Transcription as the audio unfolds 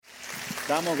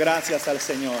Damos gracias al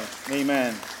Señor.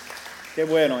 Amén. Qué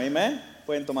bueno, amén.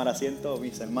 Pueden tomar asiento,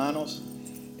 mis hermanos.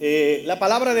 La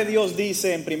palabra de Dios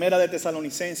dice en Primera de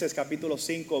Tesalonicenses, capítulo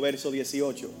 5, verso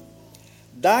 18.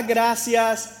 Da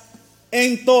gracias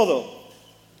en todo,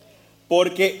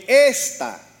 porque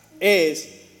esta es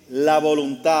la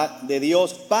voluntad de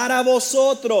Dios para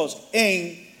vosotros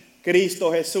en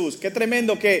Cristo Jesús. Qué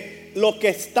tremendo que los que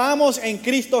estamos en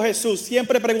Cristo Jesús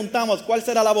siempre preguntamos cuál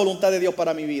será la voluntad de Dios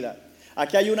para mi vida.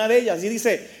 Aquí hay una de ellas y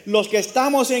dice, los que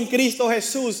estamos en Cristo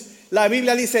Jesús, la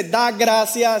Biblia dice, da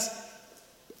gracias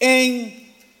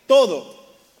en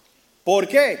todo. ¿Por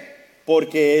qué?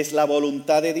 Porque es la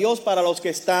voluntad de Dios para los que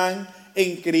están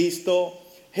en Cristo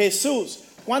Jesús.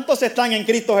 ¿Cuántos están en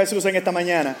Cristo Jesús en esta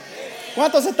mañana?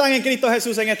 ¿Cuántos están en Cristo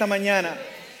Jesús en esta mañana?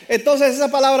 Entonces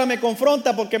esa palabra me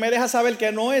confronta porque me deja saber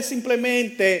que no es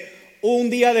simplemente un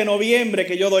día de noviembre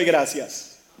que yo doy gracias.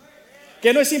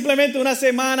 Que no es simplemente una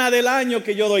semana del año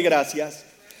que yo doy gracias,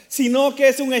 sino que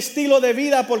es un estilo de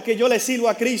vida porque yo le sirvo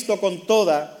a Cristo con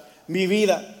toda mi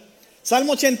vida.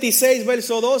 Salmo 86,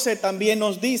 verso 12 también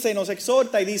nos dice y nos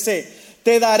exhorta y dice,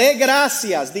 te daré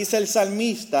gracias, dice el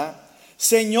salmista,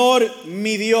 Señor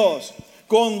mi Dios,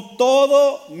 con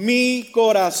todo mi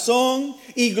corazón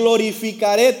y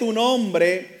glorificaré tu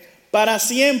nombre para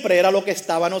siempre. Era lo que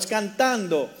estábamos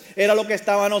cantando. Era lo que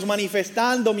estábamos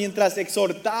manifestando mientras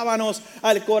exhortábamos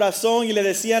al corazón y le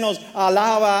decíamos,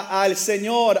 alaba al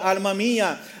Señor, alma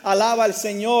mía, alaba al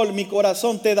Señor, mi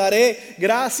corazón, te daré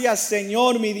gracias,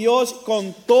 Señor, mi Dios,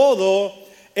 con todo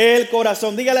el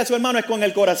corazón. Dígale a su hermano, es con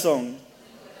el corazón.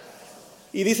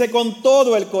 Y dice con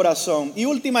todo el corazón. Y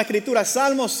última escritura,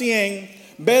 Salmo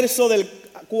 100, verso del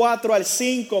 4 al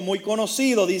 5, muy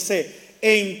conocido, dice,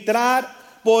 entrar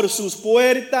por sus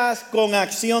puertas con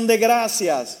acción de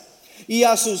gracias y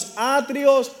a sus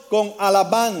atrios con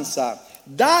alabanza.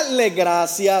 Dadle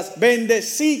gracias,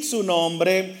 bendecid su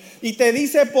nombre. Y te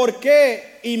dice por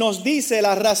qué y nos dice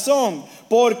la razón.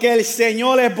 Porque el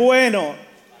Señor es bueno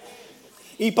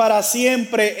y para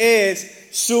siempre es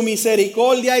su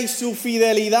misericordia y su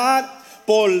fidelidad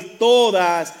por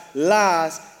todas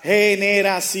las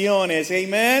generaciones.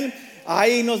 Amén.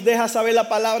 Ahí nos deja saber la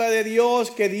palabra de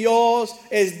Dios que Dios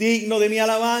es digno de mi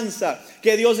alabanza,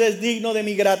 que Dios es digno de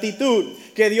mi gratitud,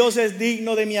 que Dios es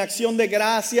digno de mi acción de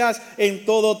gracias en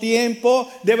todo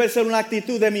tiempo. Debe ser una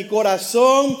actitud de mi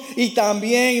corazón y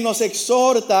también nos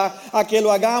exhorta a que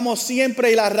lo hagamos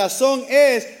siempre y la razón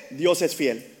es, Dios es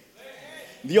fiel,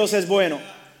 Dios es bueno.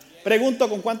 Pregunto,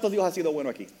 ¿con cuántos Dios ha sido bueno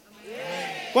aquí?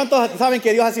 ¿Cuántos saben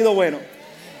que Dios ha sido bueno?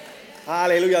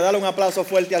 Aleluya, dale un aplauso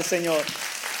fuerte al Señor.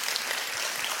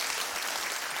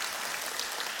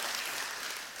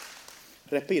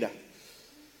 Respira.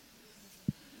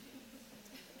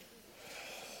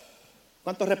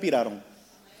 ¿Cuántos respiraron?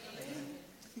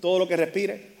 Todo lo que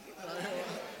respire.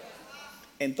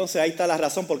 Entonces ahí está la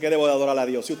razón por qué debo de adorar a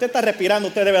Dios. Si usted está respirando,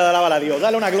 usted debe de alabar a Dios.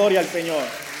 Dale una gloria al Señor.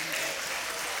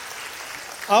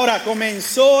 Ahora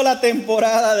comenzó la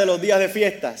temporada de los días de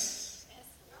fiestas,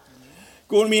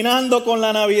 culminando con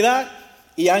la Navidad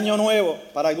y Año Nuevo.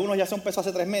 Para algunos ya se empezó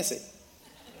hace 3 meses.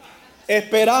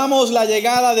 Esperamos la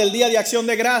llegada del Día de Acción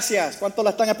de Gracias. ¿Cuántos la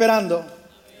están esperando?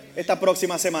 Esta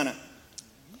próxima semana.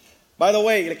 By the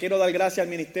way, le quiero dar gracias al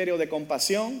Ministerio de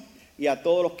Compasión y a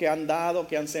todos los que han dado,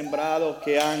 que han sembrado,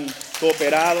 que han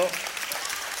cooperado,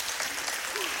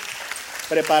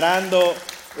 preparando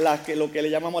lo que le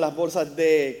llamamos las bolsas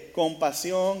de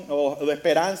compasión o de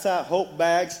esperanza, Hope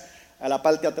Bags. A la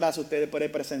parte de atrás usted puede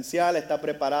presencial, está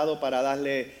preparado para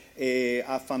darle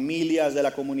a familias de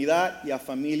la comunidad y a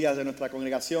familias de nuestra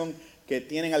congregación que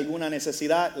tienen alguna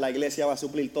necesidad. La iglesia va a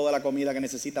suplir toda la comida que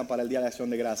necesitan para el Día de Acción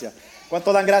de Gracias.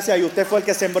 ¿Cuántos dan gracias? Y usted fue el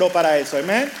que sembró para eso,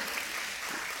 amén.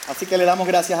 Así que le damos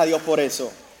gracias a Dios por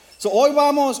eso. Hoy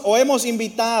hemos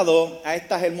invitado a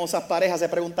estas hermosas parejas. Se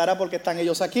preguntará por qué están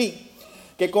ellos aquí,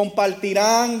 que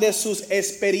compartirán de sus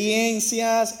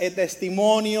experiencias, el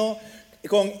testimonio,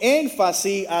 con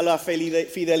énfasis a la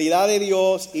fidelidad de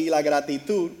Dios y la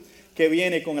gratitud que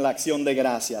viene con la acción de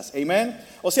gracias. Amén.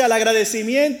 O sea, el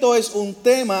agradecimiento es un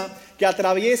tema que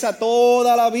atraviesa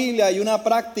toda la Biblia y una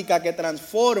práctica que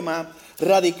transforma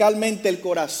radicalmente el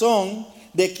corazón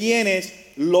de quienes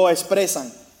lo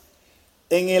expresan.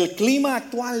 En el clima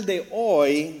actual de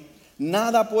hoy,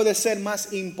 nada puede ser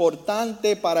más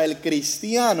importante para el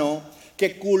cristiano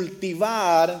que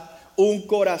cultivar un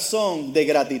corazón de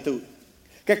gratitud,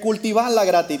 que cultivar la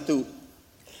gratitud.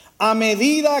 A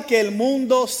medida que el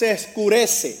mundo se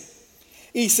oscurece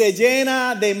y se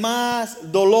llena de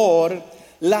más dolor,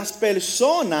 las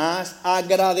personas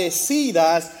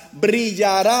agradecidas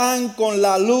brillarán con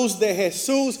la luz de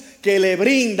Jesús que le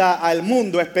brinda al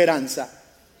mundo esperanza.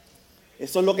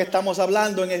 Eso es lo que estamos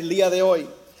hablando en el día de hoy.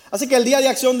 Así que el Día de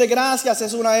Acción de Gracias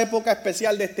es una época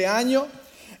especial de este año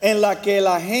en la que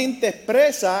la gente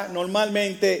expresa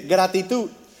normalmente gratitud.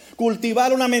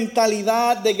 Cultivar una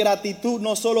mentalidad de gratitud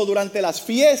no solo durante las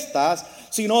fiestas,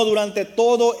 sino durante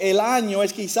todo el año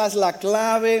es quizás la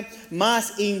clave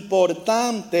más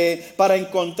importante para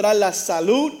encontrar la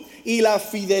salud y la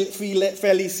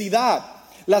felicidad.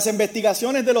 Las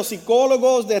investigaciones de los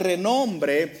psicólogos de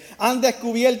renombre han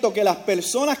descubierto que las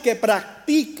personas que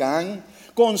practican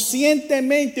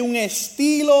conscientemente un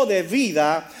estilo de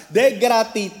vida de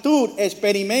gratitud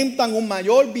experimentan un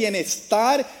mayor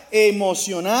bienestar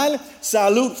emocional,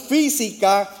 salud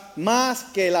física, más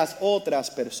que las otras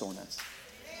personas.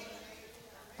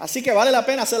 Así que vale la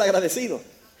pena ser agradecido.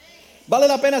 Vale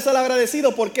la pena ser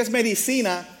agradecido porque es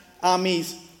medicina a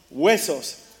mis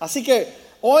huesos. Así que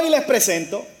hoy les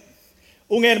presento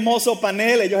un hermoso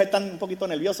panel. Ellos están un poquito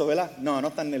nerviosos, ¿verdad? No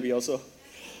están nerviosos.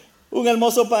 Un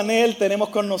hermoso panel. Tenemos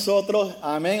con nosotros,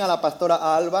 amén, a la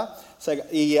pastora Alba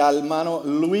y al hermano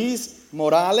Luis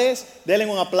Morales. Denle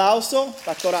un aplauso.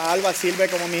 Pastora Alba sirve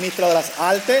como ministra de las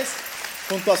artes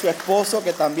junto a su esposo,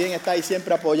 que también está ahí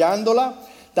siempre apoyándola.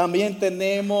 También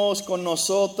tenemos con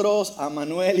nosotros a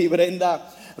Manuel y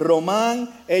Brenda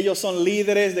Román. Ellos son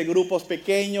líderes de grupos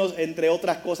pequeños, entre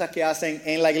otras cosas que hacen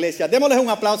en la iglesia. Démosles un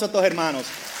aplauso a estos hermanos.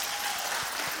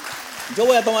 Yo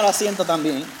voy a tomar asiento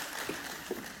también.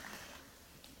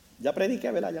 Ya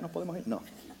prediqué, ¿verdad? Ya nos podemos ir. No.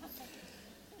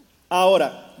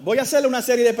 Ahora, voy a hacerle una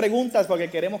serie de preguntas porque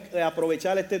queremos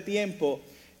aprovechar este tiempo,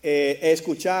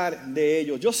 escuchar de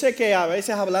ellos. Yo sé que a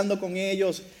veces hablando con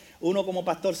ellos, uno como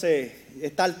pastor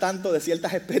está al tanto de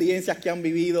ciertas experiencias que han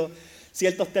vivido,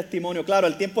 ciertos testimonios. Claro,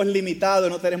 el tiempo es limitado y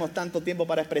no tenemos tanto tiempo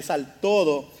para expresar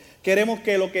todo. Queremos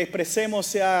que lo que expresemos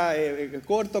sea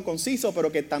corto, conciso,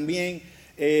 pero que también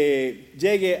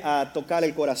llegue a tocar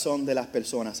el corazón de las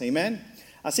personas. Amén.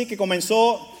 Así que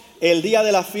comenzó el día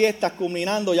de las fiestas,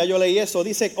 culminando, ya yo leí eso.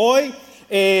 Dice, hoy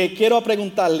quiero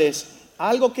preguntarles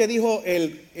algo que dijo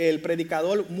el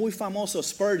predicador muy famoso,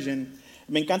 Spurgeon.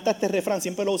 Me encanta este refrán,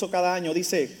 siempre lo uso cada año.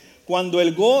 Dice, cuando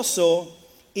el gozo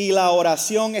y la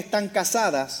oración están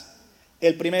casadas,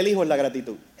 el primer hijo es la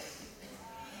gratitud.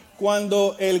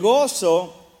 Cuando el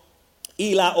gozo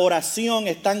y la oración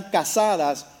están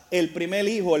casadas, el primer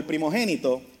hijo, el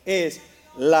primogénito, es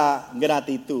la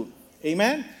gratitud.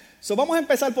 Amén. So, vamos a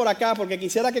empezar por acá porque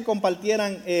quisiera que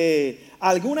compartieran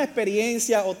alguna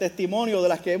experiencia o testimonio de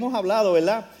las que hemos hablado,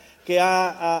 ¿verdad? Que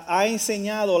ha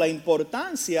enseñado la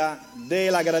importancia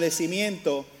del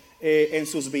agradecimiento en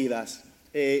sus vidas.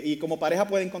 Y como pareja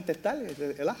pueden contestar,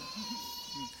 ¿verdad?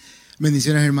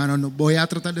 Bendiciones, hermanos. Voy a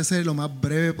tratar de ser lo más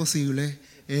breve posible.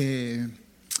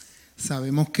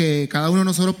 Sabemos que cada uno de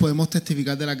nosotros podemos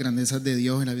testificar de las grandezas de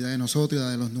Dios en la vida de nosotros y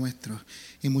la de los nuestros.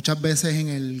 Y muchas veces en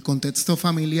el contexto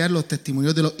familiar los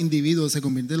testimonios de los individuos se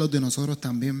convierten en los de nosotros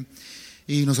también.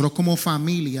 Y nosotros como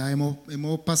familia hemos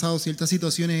pasado ciertas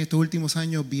situaciones en estos últimos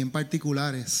años bien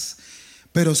particulares,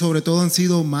 pero sobre todo han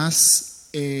sido más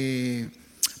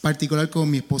particular con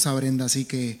mi esposa Brenda, así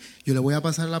que yo le voy a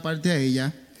pasar la parte a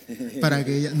ella para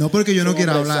que ella, no porque yo no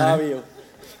quiera hablar,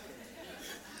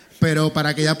 pero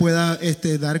para que ella pueda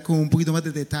dar con un poquito más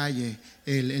de detalle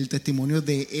el testimonio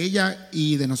de ella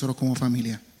y de nosotros como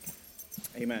familia.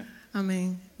 Amén.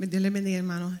 Amén. Dios les bendiga,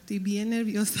 hermano. Estoy bien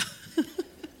nerviosa.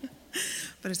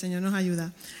 Pero el Señor nos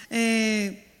ayuda.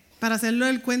 Para hacerlo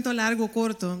el cuento largo,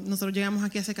 corto, nosotros llegamos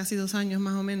aquí hace casi 2 años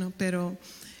más o menos, pero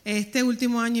este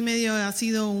último año y medio ha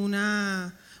sido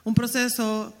un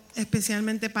proceso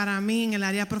especialmente para mí en el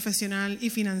área profesional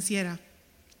y financiera,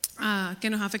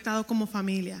 que nos ha afectado como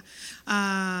familia.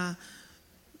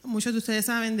 Muchos de ustedes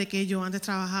saben de que yo antes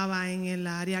trabajaba en el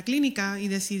área clínica y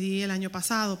decidí el año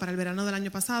pasado, para el verano del año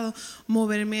pasado,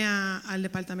 moverme al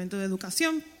departamento de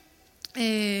educación.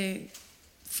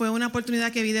 Fue una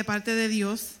oportunidad que vi de parte de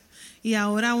Dios y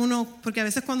ahora porque a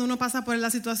veces cuando uno pasa por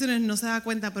las situaciones no se da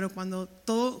cuenta, pero cuando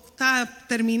todo está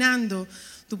terminando,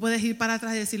 tú puedes ir para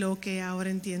atrás y decir, ok, ahora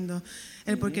entiendo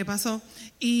el por qué pasó.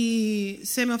 Y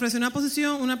se me ofreció una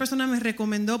posición, una persona me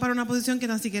recomendó para una posición que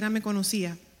tan siquiera me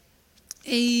conocía.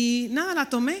 Y nada, la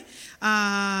tomé.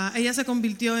 Ella se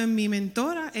convirtió en mi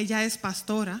mentora. Ella es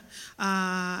pastora,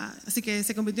 así que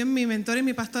se convirtió en mi mentora y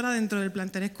mi pastora dentro del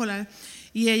plantel escolar.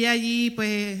 Y ella allí,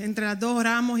 pues, entre las dos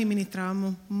oramos y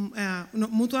ministrábamos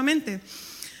mutuamente.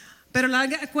 Pero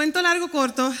cuento largo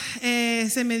corto,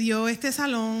 se me dio este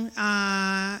salón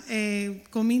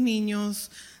con mis niños.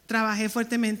 Trabajé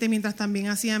fuertemente mientras también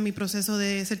hacía mi proceso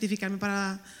de certificarme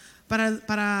para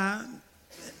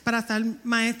estar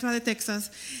maestra de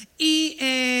Texas. Y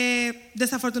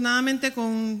desafortunadamente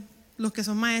con los que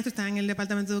son maestros, están en el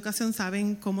Departamento de Educación,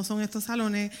 saben cómo son estos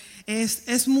salones.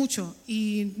 Es mucho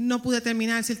y no pude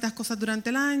terminar ciertas cosas durante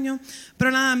el año,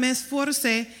 pero nada, me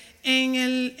esforcé en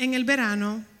el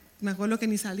verano. Me acuerdo que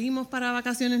ni salimos para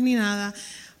vacaciones ni nada,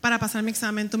 para pasar mi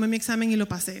examen. Tomé mi examen y lo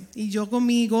pasé. Y yo con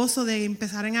mi gozo de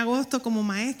empezar en agosto como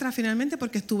maestra finalmente,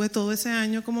 porque estuve todo ese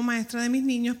año como maestra de mis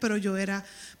niños, pero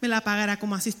me la pagara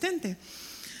como asistente.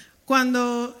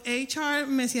 Cuando HR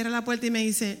me cierra la puerta y me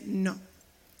dice, no,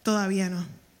 todavía no.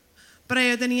 Pero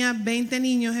yo tenía 20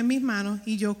 niños en mis manos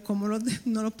y yo, ¿cómo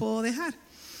no los puedo dejar?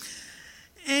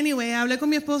 Anyway, hablé con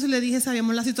mi esposo y le dije,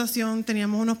 sabíamos la situación,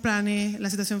 teníamos unos planes, la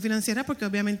situación financiera, porque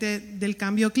obviamente del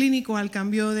cambio clínico al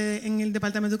cambio en el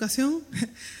Departamento de Educación,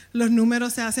 los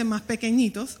números se hacen más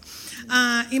pequeñitos.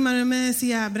 Y Manuel me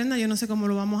decía, Brenda, yo no sé cómo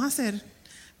lo vamos a hacer,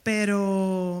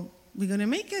 pero we're gonna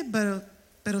make it,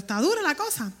 pero está dura la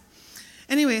cosa.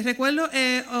 Anyway, recuerdo,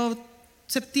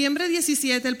 septiembre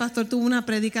 17 el pastor tuvo una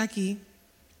prédica aquí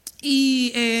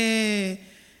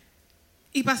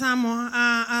y pasamos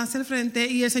a hacer frente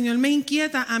y el Señor me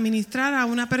inquieta a ministrar a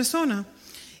una persona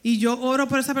y yo oro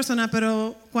por esa persona,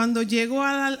 pero cuando llego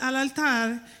al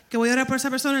altar que voy a orar por esa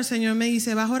persona, el Señor me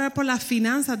dice, vas a orar por las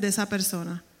finanzas de esa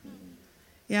persona.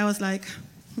 Y I was like,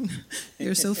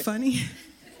 you're so funny.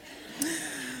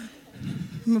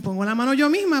 Me pongo la mano yo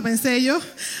misma, pensé yo.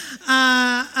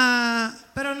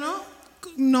 Pero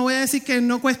no voy a decir que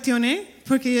no cuestioné,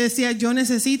 porque yo decía, yo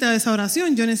necesito esa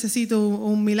oración, yo necesito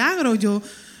un milagro,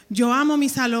 yo amo mi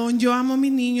salón, yo amo a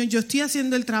mis niños, yo estoy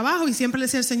haciendo el trabajo y siempre le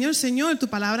decía al Señor, Señor, tu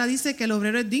palabra dice que el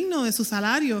obrero es digno de su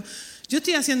salario, yo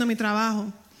estoy haciendo mi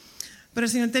trabajo. Pero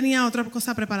el Señor tenía otra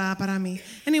cosa preparada para mí.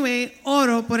 Anyway,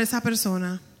 oro por esa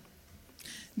persona.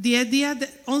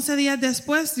 11 días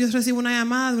después, yo recibo una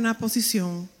llamada de una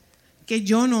posición que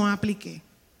yo no apliqué.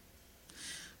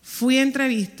 Voy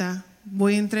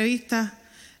a entrevista,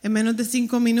 en menos de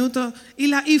 5 minutos,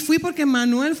 y fui porque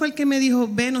Manuel fue el que me dijo,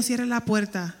 ve, no cierres la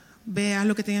puerta, ve, haz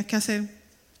lo que tengas que hacer.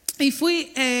 Y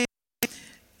fui,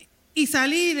 y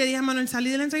salí, le dije a Manuel,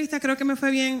 salí de la entrevista, creo que me fue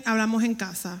bien, hablamos en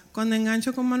casa. Cuando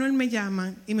engancho con Manuel me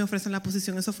llaman y me ofrecen la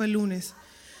posición, eso fue el lunes.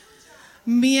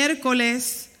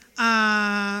 Miércoles,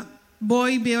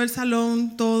 voy, veo el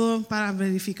salón, todo para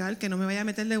verificar que no me vaya a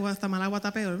meter de Guatemala a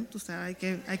Guatapeor. Tú sabes,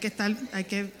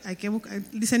 hay que buscar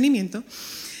discernimiento.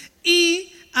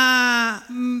 Y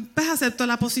pues acepto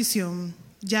la posición.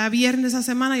 Ya viernes esa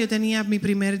semana yo tenía mi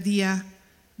primer día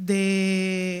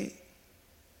de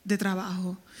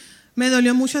trabajo. Me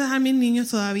dolió mucho dejar mis niños,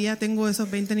 todavía tengo esos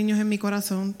 20 niños en mi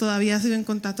corazón, todavía sigo en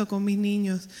contacto con mis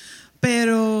niños,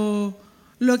 pero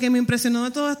lo que me impresionó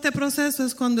de todo este proceso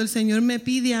es cuando el Señor me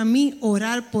pide a mí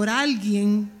orar por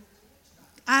alguien,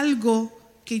 algo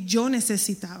que yo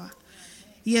necesitaba.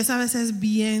 Y eso a veces es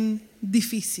bien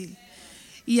difícil.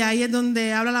 Y ahí es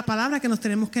donde habla la palabra que nos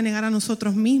tenemos que negar a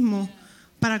nosotros mismos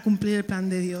para cumplir el plan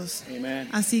de Dios. Amen.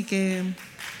 Así que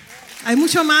hay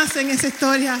mucho más en esa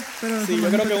historia. Pero sí, yo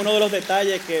creo que uno de los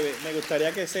detalles que me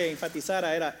gustaría que se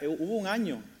enfatizara era, hubo un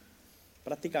año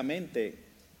prácticamente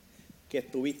que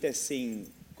estuviste sin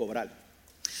cobrar.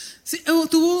 Sí,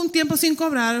 tuvo un tiempo sin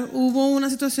cobrar. Hubo una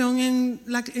situación en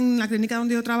la clínica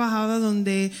donde yo trabajaba,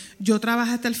 donde yo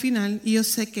trabajé hasta el final y ellos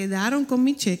se quedaron con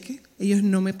mi cheque, ellos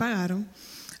no me pagaron.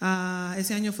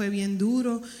 Ese año fue bien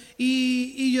duro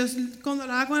y yo cuando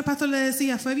hablaba con el pastor le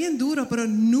decía, fue bien duro, pero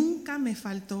nunca me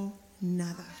faltó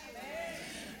nada.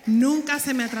 Nunca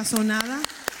se me atrasó nada,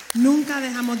 nunca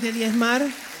dejamos de diezmar,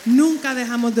 nunca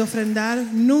dejamos de ofrendar,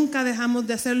 nunca dejamos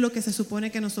de hacer lo que se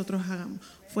supone que nosotros hagamos.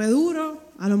 Fue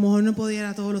duro, a lo mejor no podía ir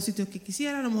a todos los sitios que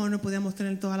quisiera, a lo mejor no podíamos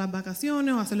tener todas las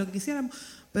vacaciones o hacer lo que quisiéramos,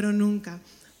 pero nunca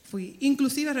fui.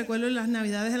 Inclusive recuerdo en las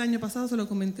navidades del año pasado, se lo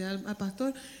comenté al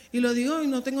pastor y lo digo y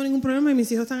no tengo ningún problema y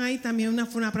mis hijos están ahí, también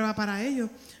fue una prueba para ellos.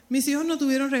 Mis hijos no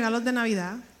tuvieron regalos de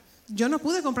Navidad, yo no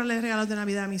pude comprarles regalos de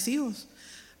Navidad a mis hijos,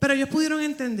 pero ellos pudieron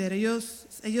entender, ellos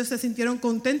se sintieron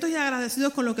contentos y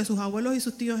agradecidos con lo que sus abuelos y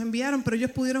sus tíos enviaron, pero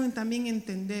ellos pudieron también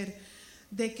entender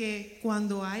de que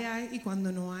cuando hay y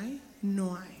cuando no hay,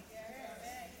 no hay.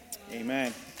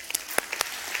 Amén.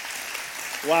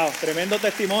 Wow, tremendo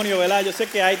testimonio, ¿verdad? Yo sé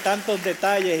que hay tantos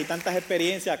detalles y tantas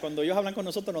experiencias. Cuando ellos hablan con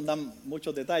nosotros nos dan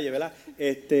muchos detalles, ¿verdad?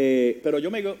 Pero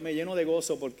yo me lleno de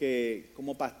gozo porque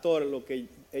como pastor,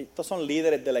 estos son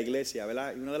líderes de la iglesia,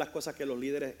 ¿verdad? Y una de las cosas que los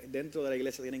líderes dentro de la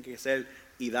iglesia tienen que ser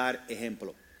y dar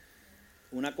ejemplo.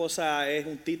 Una cosa es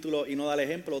un título y no dar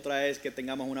ejemplo, otra es que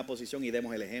tengamos una posición y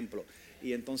demos el ejemplo.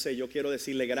 Y entonces yo quiero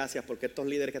decirle gracias porque estos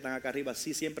líderes que están acá arriba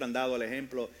sí siempre han dado el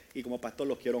ejemplo y como pastor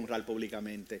los quiero honrar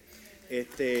públicamente. Me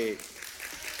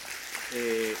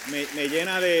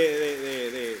llena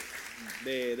de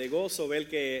gozo ver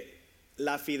que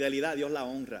la fidelidad Dios la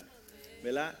honra.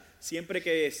 ¿verdad? Siempre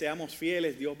que seamos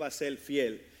fieles, Dios va a ser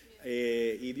fiel.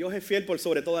 Y Dios es fiel por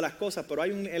sobre todas las cosas, pero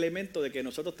hay un elemento de que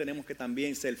nosotros tenemos que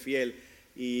también ser fiel.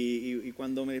 Y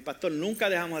cuando mi pastor, nunca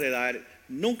dejamos de dar,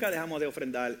 nunca dejamos de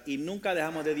ofrendar y nunca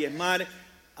dejamos de diezmar,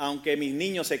 aunque mis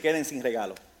niños se queden sin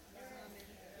regalo.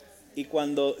 Y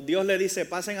cuando Dios le dice,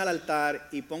 pasen al altar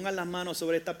y pongan las manos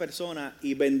sobre esta persona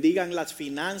y bendigan las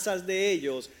finanzas de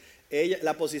ellos,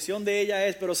 la posición de ella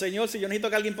es, pero Señor, si yo necesito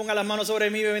que alguien ponga las manos sobre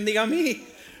mí y me bendiga a mí,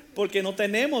 porque no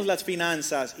tenemos las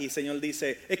finanzas. Y el Señor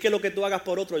dice, es que lo que tú hagas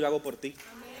por otro, yo hago por ti.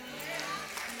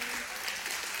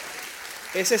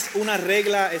 Esa es una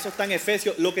regla, eso está en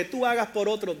Efesios. Lo que tú hagas por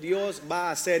otro, Dios va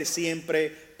a hacer siempre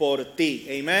por ti.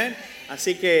 Amén.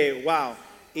 Así que, wow.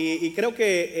 Y creo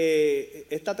que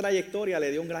esta trayectoria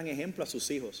le dio un gran ejemplo a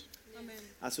sus hijos. Amén.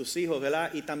 A sus hijos,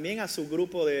 ¿verdad? Y también a su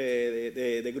grupo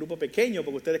de grupo pequeño,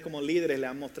 porque ustedes como líderes le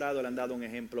han mostrado, le han dado un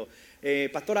ejemplo.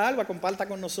 Pastora Alba, comparta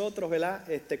con nosotros, ¿verdad?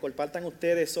 Compartan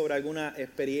ustedes sobre alguna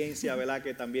experiencia, ¿verdad?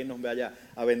 Que también nos vaya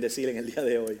a bendecir en el día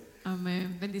de hoy.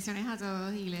 Amén. Bendiciones a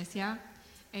todos, iglesia.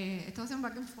 Esto va a ser un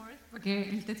back and forth, porque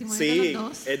el testimonio sí, de los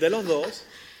dos. Es de los dos.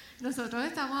 Nosotros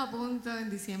estamos a punto en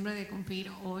diciembre de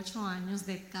cumplir 8 años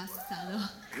de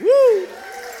casado.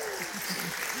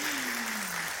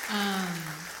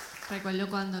 Recuerdo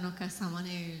cuando nos casamos en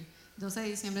el 12 de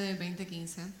diciembre del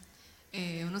 2015.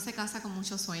 Uno se casa con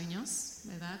muchos sueños,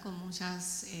 ¿verdad? Con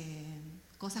muchas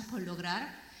cosas por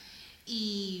lograr.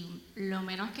 Y lo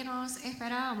menos que nos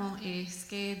esperábamos es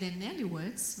que de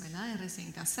newlyweds, ¿verdad? De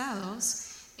recién casados,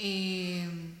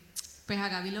 pues a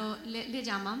Gaby le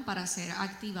llaman para ser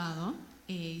activado.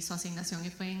 Y su asignación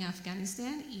fue en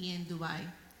Afganistán y en Dubái.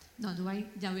 No,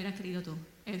 Dubái ya hubieras querido tú.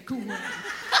 El Kuwait.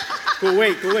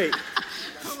 Kuwait.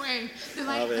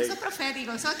 Dubái, eso es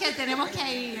profético. Eso es que tenemos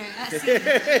que ir. Así.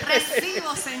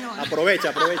 Recibo, Señor.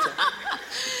 Aprovecha.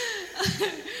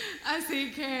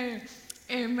 Así que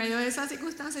en medio de esa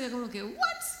circunstancia yo como que,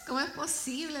 ¿cómo es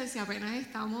posible si apenas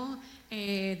estamos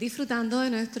disfrutando de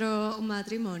nuestro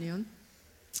matrimonio?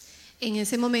 En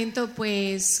ese momento,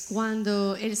 pues,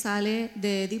 cuando él sale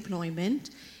de deployment,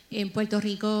 en Puerto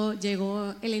Rico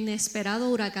llegó el inesperado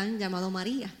huracán llamado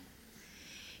María.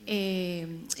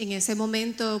 En ese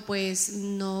momento, pues,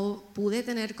 no pude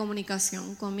tener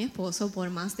comunicación con mi esposo por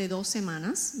más de 2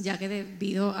 semanas, ya que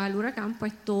debido al huracán,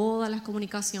 pues, todas las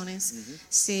comunicaciones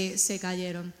se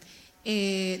cayeron.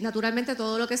 Naturalmente,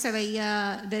 todo lo que se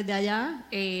veía desde allá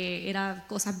eran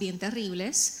cosas bien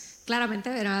terribles. Claramente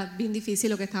era bien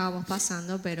difícil lo que estábamos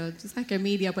pasando, pero tú sabes que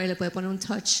media pues, le puede poner un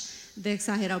touch de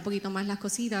exagerar un poquito más las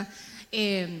cositas.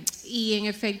 Y en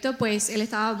efecto, pues él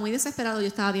estaba muy desesperado, yo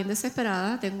estaba bien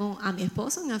desesperada. Tengo a mi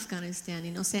esposo en Afganistán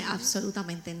y no sé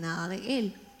absolutamente nada de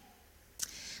él.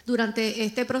 Durante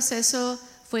este proceso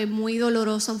fue muy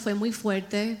doloroso, fue muy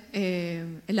fuerte.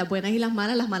 En las buenas y las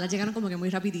malas llegaron como que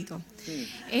muy rapidito.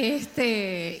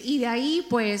 Y de ahí,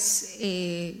 pues...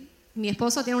 mi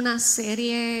esposo tiene una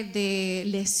serie de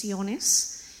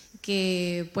lesiones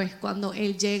que pues cuando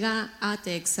él llega a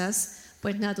Texas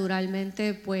pues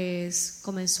naturalmente pues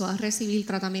comenzó a recibir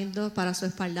tratamiento para su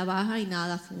espalda baja y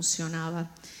nada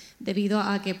funcionaba debido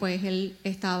a que pues él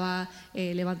estaba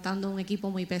levantando un equipo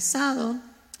muy pesado,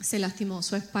 se lastimó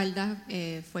su espalda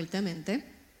fuertemente,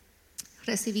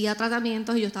 recibía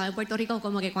tratamientos y yo estaba en Puerto Rico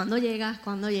como que ¿cuándo llegas?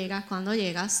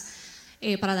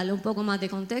 Para darle un poco más de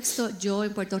contexto, yo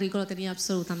en Puerto Rico lo tenía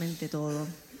absolutamente todo.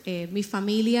 Mi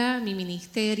familia, mi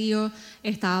ministerio,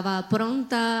 estaba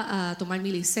pronta a tomar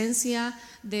mi licencia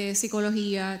de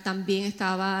psicología, también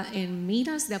estaba en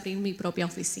miras de abrir mi propia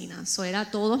oficina. Eso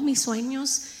era todos mis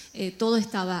sueños, todo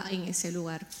estaba en ese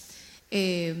lugar.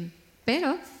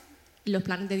 Pero los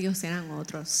planes de Dios eran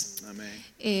otros. Amén.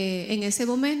 En ese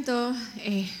momento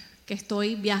que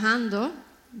estoy viajando,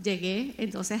 llegué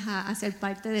entonces a ser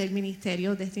parte del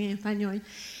ministerio de en español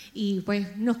y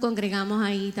pues nos congregamos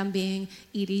ahí también.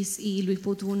 Iris y Luis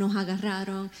Putú nos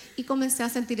agarraron y comencé a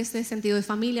sentir ese sentido de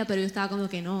familia, pero yo estaba como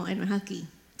que no es aquí,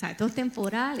 o sea, esto es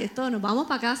temporal, nos vamos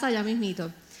para casa ya mismito.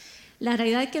 La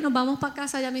realidad es que nos vamos para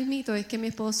casa ya mismito es que mi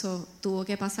esposo tuvo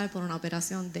que pasar por una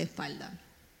operación de espalda.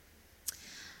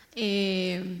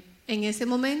 En ese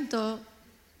momento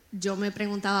yo me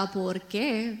preguntaba por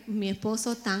qué mi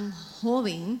esposo tan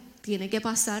joven tiene que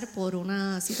pasar por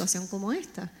una situación como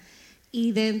esta.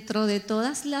 Y dentro de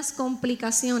todas las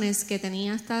complicaciones que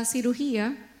tenía esta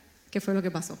cirugía, ¿qué fue lo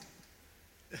que pasó?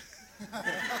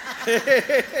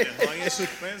 Dejó en el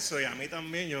suspenso y a mí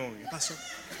también. ¿Qué pasó?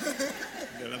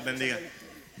 Dios los bendiga.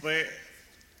 Pues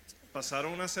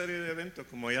pasaron una serie de eventos,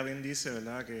 como ella bien dice,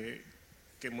 ¿verdad?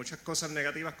 Que muchas cosas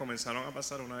negativas comenzaron a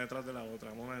pasar una detrás de la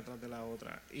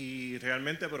otra. Y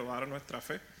realmente probaron nuestra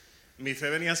fe. mi fe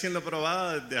venía siendo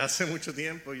probada desde hace mucho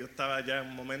tiempo. Yo estaba ya en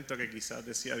un momento que quizás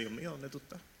decía, Dios mío, ¿dónde tú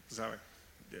estás? ¿Sabes?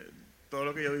 Todo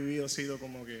lo que yo he vivido ha sido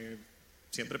como que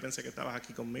siempre pensé que estabas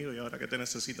aquí conmigo y ahora que te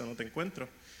necesito no te encuentro.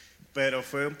 Pero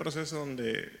fue un proceso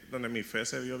donde mi fe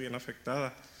se vio bien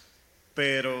afectada.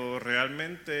 Pero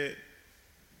realmente,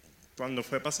 cuando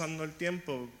fue pasando el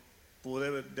tiempo,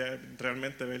 pude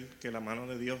realmente ver que la mano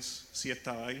de Dios sí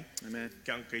estaba ahí. Amén.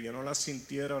 Que aunque yo no la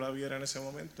sintiera o la viera en ese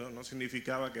momento, no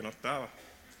significaba que no estaba.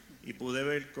 Y pude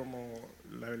ver como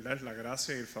la verdad es la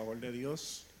gracia y el favor de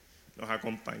Dios nos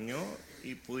acompañó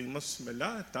y pudimos,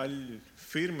 ¿verdad?, estar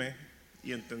firmes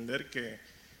y entender que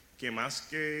más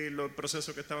que el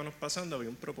proceso que estábamos pasando, había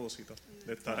un propósito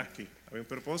de estar aquí. Había un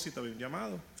propósito, había un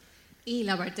llamado. Y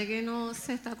la parte que no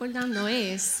se está acordando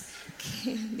es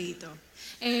que, Dito,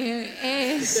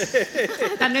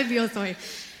 está nervioso,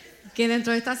 que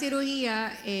dentro de esta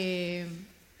cirugía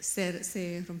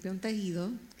se rompió un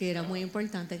tejido que era muy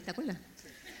importante. ¿Te acuerdas?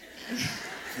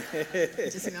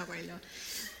 Yo sí me acuerdo.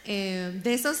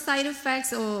 De esos side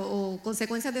effects o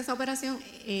consecuencias de esa operación,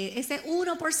 ese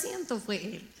 1% fue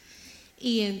él.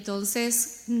 Y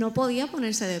entonces no podía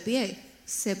ponerse de pie.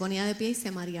 Se ponía de pie y se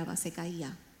mareaba, se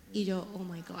caía. Y yo, oh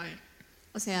my God.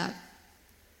 O sea,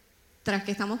 tras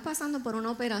que estamos pasando por una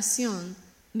operación,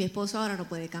 mi esposo ahora no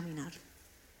puede caminar.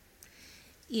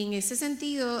 Y en ese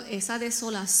sentido, esa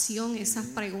desolación, esas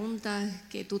preguntas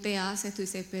que tú te haces, tú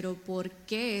dices, pero ¿por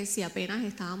qué si apenas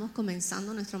estábamos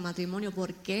comenzando nuestro matrimonio,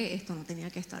 por qué esto no tenía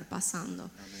que estar pasando?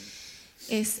 Amén.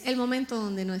 Es el momento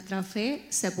donde nuestra fe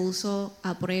se puso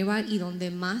a prueba y donde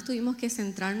más tuvimos que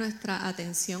centrar nuestra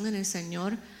atención en el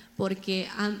Señor, porque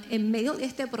en medio de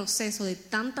este proceso de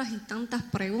tantas y tantas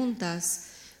preguntas,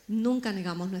 nunca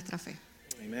negamos nuestra fe.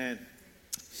 Amén.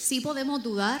 Sí podemos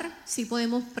dudar, sí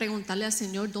podemos preguntarle al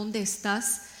Señor dónde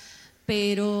estás,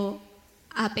 pero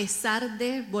a pesar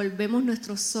de, volvemos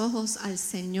nuestros ojos al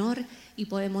Señor y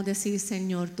podemos decir,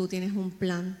 Señor, tú tienes un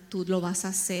plan, tú lo vas a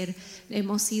hacer,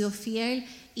 hemos sido fiel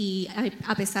y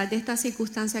a pesar de esta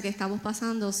circunstancia que estamos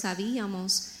pasando,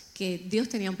 sabíamos que Dios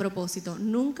tenía un propósito.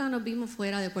 Nunca nos vimos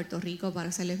fuera de Puerto Rico,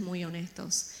 para serles muy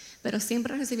honestos, pero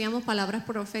siempre recibíamos palabras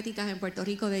proféticas en Puerto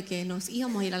Rico de que nos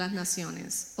íbamos a ir a las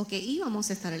naciones o que íbamos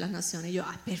a estar en las naciones. Y yo,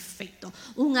 perfecto,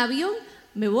 un avión,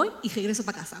 me voy y regreso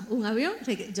para casa. Un avión,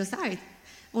 yo sabes,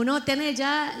 uno tiene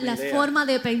ya la forma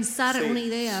de pensar, sí, una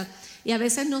idea, y a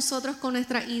veces nosotros con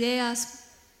nuestras ideas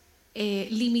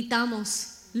limitamos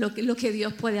lo que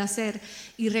Dios puede hacer.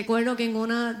 Y recuerdo que en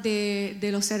uno de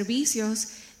los servicios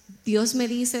Dios me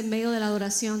dice en medio de la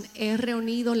adoración, he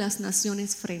reunido las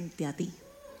naciones frente a ti.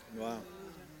 Wow.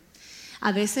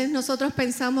 A veces nosotros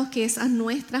pensamos que es a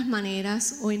nuestras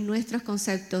maneras o en nuestros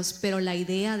conceptos, pero la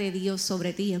idea de Dios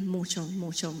sobre ti es mucho,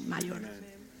 mucho mayor. Amén.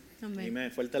 Amén.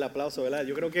 Amén. Fuerte el aplauso, ¿verdad?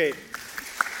 Yo creo que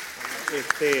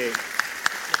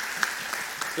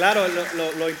claro,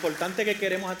 lo importante que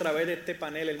queremos a través de este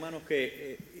panel, hermanos,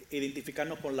 que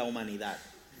identificarnos con la humanidad.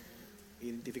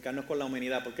 Identificarnos con la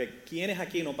humanidad, porque ¿quiénes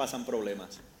aquí no pasan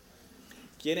problemas?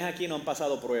 ¿Quiénes aquí no han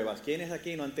pasado pruebas? ¿Quiénes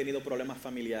aquí no han tenido problemas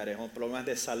familiares o problemas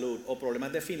de salud o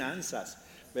problemas de finanzas?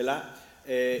 ¿Verdad?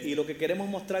 Y lo que queremos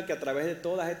mostrar que a través de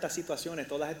todas estas situaciones,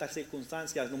 todas estas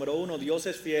circunstancias, número uno, Dios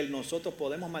es fiel, nosotros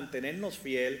podemos mantenernos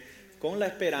fiel con la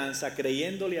esperanza,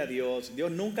 creyéndole a Dios.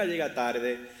 Dios nunca llega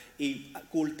tarde, y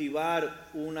cultivar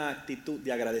una actitud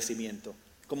de agradecimiento.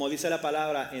 Como dice la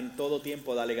palabra, en todo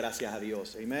tiempo dale gracias a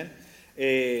Dios. Amén.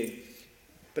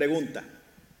 Pregunta: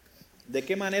 ¿de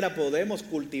qué manera podemos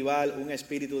cultivar un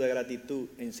espíritu de gratitud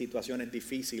en situaciones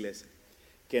difíciles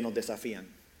que nos desafían?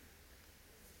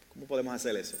 ¿Cómo podemos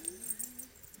hacer eso?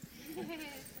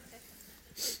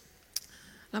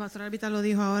 La pastora Albita lo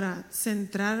dijo ahora,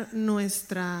 centrar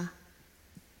nuestra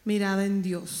mirada en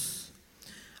Dios.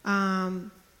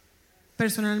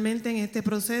 Personalmente en este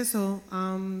proceso,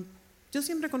 yo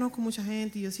siempre conozco mucha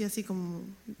gente y yo sí así como,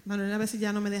 Manuel a veces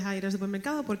ya no me deja ir al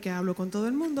supermercado porque hablo con todo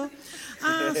el mundo.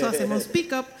 Hacemos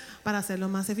pick-up para hacerlo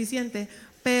más eficiente.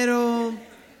 Pero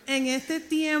en este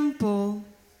tiempo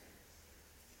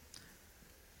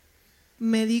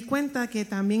me di cuenta que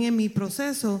también en mi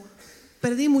proceso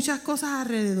perdí muchas cosas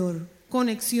alrededor,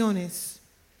 conexiones.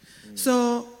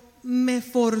 Me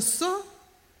forzó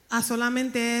a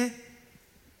solamente,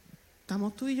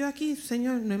 estamos tú y yo aquí,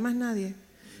 Señor, no hay más nadie.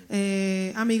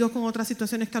 Amigos con otras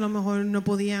situaciones que a lo mejor no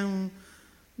podían,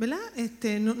 ¿verdad?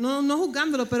 No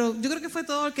juzgándolo, pero yo creo que fue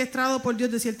todo orquestado por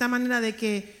Dios de cierta manera, de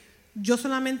que yo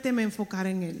solamente me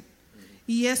enfocara en Él.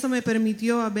 Y eso me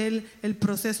permitió ver el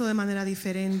proceso de manera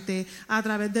diferente, a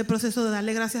través del proceso de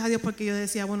darle gracias a Dios, porque yo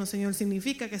decía, bueno, Señor,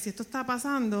 significa que si esto está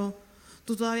pasando,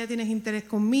 Tú todavía tienes interés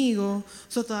conmigo,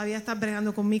 todavía estás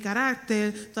bregando con mi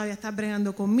carácter, todavía estás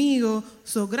bregando conmigo.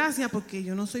 Gracias porque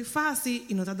yo no soy fácil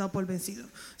y no te has dado por vencido.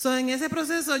 En ese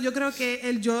proceso yo creo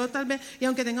que yo tal vez, y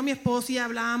aunque tengo a mi esposo y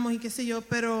hablamos y qué sé yo,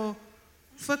 pero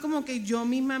fue como que yo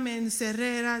misma me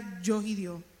encerré, era yo y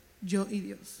Dios.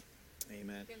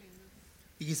 Amen.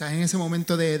 Y quizás en ese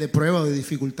momento de prueba o de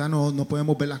dificultad no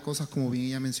podemos ver las cosas como bien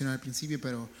ella mencionó al principio,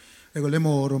 pero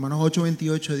recordemos, Romanos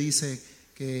 8:28 dice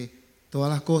que todas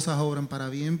las cosas obran para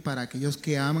bien para aquellos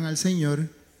que aman al Señor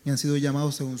y han sido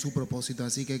llamados según su propósito.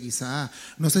 Así que quizás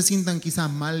no se sientan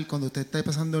quizás mal cuando usted está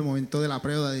pasando el momento de la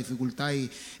prueba, de dificultad y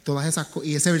todas esas cosas.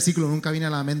 Y ese versículo nunca viene a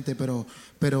la mente, pero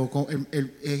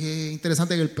es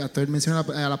interesante que el pastor mencione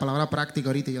la palabra práctica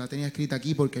ahorita. Yo la tenía escrita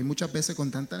aquí porque hay muchas veces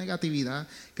con tanta negatividad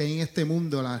que hay en este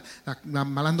mundo, las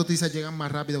malas noticias llegan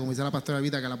más rápido, como dice la pastora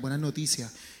Vita, que las buenas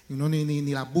noticias. Y uno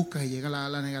ni las busca y llega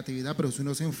la negatividad, pero si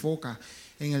uno se enfoca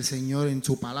en el Señor, en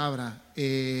su palabra,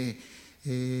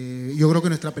 yo creo que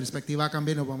nuestra perspectiva va a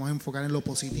cambiar, nos vamos a enfocar en lo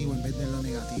positivo en vez de en lo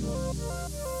negativo.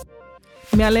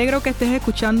 Me alegro que estés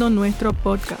escuchando nuestro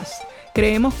podcast.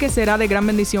 Creemos que será de gran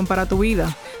bendición para tu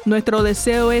vida. Nuestro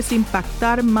deseo es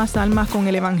impactar más almas con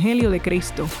el Evangelio de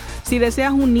Cristo. Si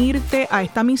deseas unirte a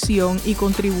esta misión y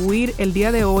contribuir el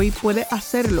día de hoy, puedes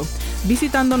hacerlo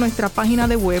visitando nuestra página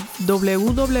de web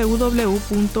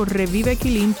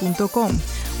www.revivekilleen.com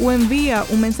o envía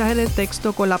un mensaje de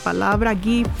texto con la palabra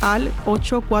GIVE al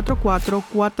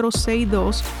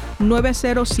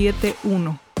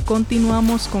 844-462-9071.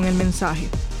 Continuamos con el mensaje.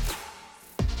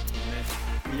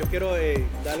 Y yo quiero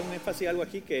darle un énfasis a algo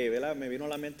aquí que, ¿verdad?, me vino a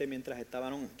la mente mientras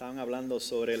estaban hablando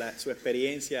sobre su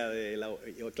experiencia.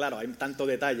 Claro, hay tanto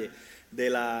detalle de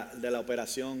la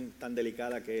operación tan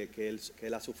delicada que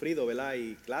él ha sufrido, ¿verdad?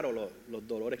 Y claro, los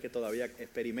dolores que todavía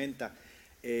experimenta.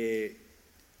 Él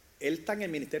está en el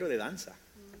ministerio de danza.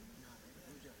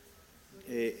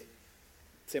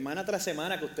 Semana tras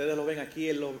semana que ustedes lo ven aquí,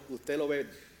 usted lo ve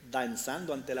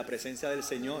danzando ante la presencia del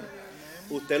Señor.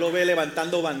 Usted lo ve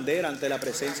levantando bandera ante la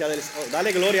presencia del Señor.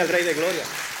 Dale gloria al Rey de Gloria.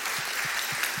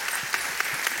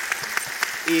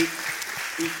 Y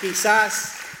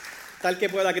quizás tal que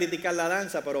pueda criticar la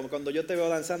danza, pero cuando yo te veo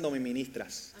danzando me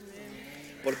ministras.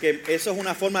 Porque eso es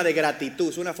una forma de gratitud,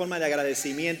 es una forma de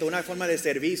agradecimiento, una forma de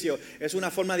servicio, es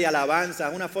una forma de alabanza,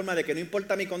 es una forma de que no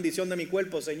importa mi condición de mi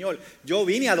cuerpo, Señor, yo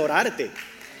vine a adorarte.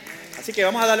 Así que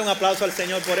vamos a darle un aplauso al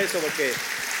Señor por eso, porque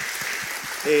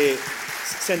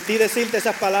sentí decirte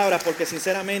esas palabras porque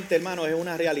sinceramente, hermano, es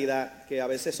una realidad que a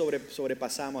veces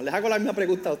sobrepasamos. Les hago la misma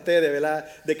pregunta a ustedes, ¿verdad?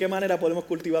 ¿De qué manera podemos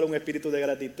cultivar un espíritu de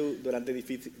gratitud durante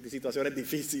situaciones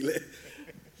difíciles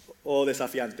o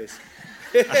desafiantes?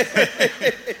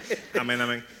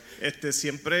 Amén.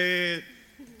 Siempre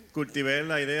cultivé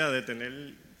la idea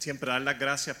de siempre dar las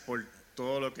gracias por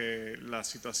todo lo que las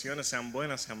situaciones, sean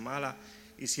buenas, sean malas.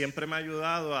 Y siempre me ha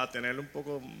ayudado a tener un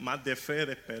poco más de fe,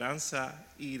 de esperanza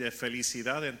y de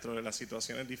felicidad dentro de las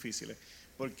situaciones difíciles.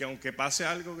 Porque aunque pase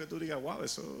algo que tú digas, wow,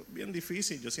 eso es bien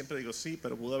difícil, yo siempre digo, sí,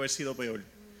 pero pudo haber sido peor.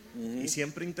 Y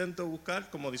siempre intento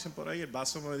buscar, como dicen por ahí, el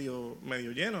vaso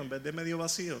medio lleno en vez de medio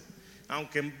vacío.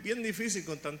 Aunque es bien difícil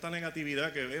con tanta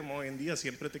negatividad que vemos hoy en día,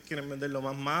 siempre te quieren vender lo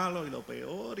más malo y lo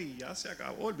peor y ya se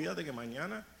acabó, olvídate que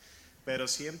mañana. Pero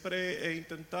siempre he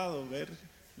intentado ver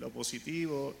lo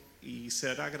positivo y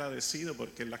ser agradecido,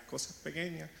 porque las cosas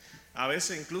pequeñas, a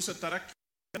veces incluso estar aquí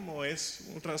es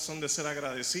una razón de ser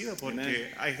agradecido,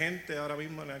 porque hay gente ahora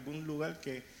mismo en algún lugar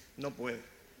que no puede.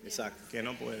 Exacto. Que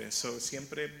no puede.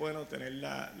 Siempre es bueno tener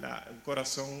un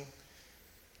corazón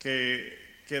que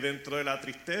dentro de la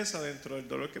tristeza, dentro del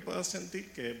dolor que puedas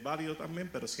sentir, que es válido también,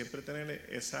 pero siempre tener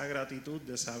esa gratitud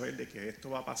de saber de que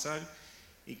esto va a pasar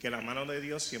y que la mano de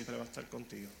Dios siempre va a estar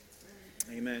contigo.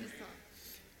 Amén.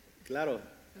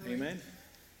 Claro. Amén.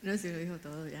 No, sí lo dijo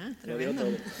todo ya. Lo dijo todo.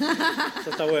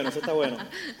 Eso está bueno.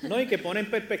 No, y que pone en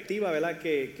perspectiva, ¿verdad?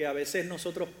 Que a veces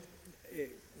nosotros,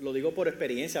 lo digo por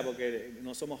experiencia, porque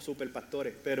no somos super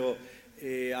pastores, pero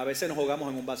a veces nos ahogamos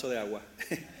en un vaso de agua.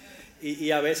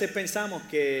 y a veces pensamos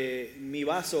que mi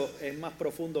vaso es más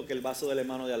profundo que el vaso del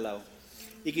hermano de al lado.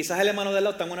 Y quizás el hermano de al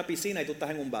lado está en una piscina y tú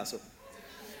estás en un vaso.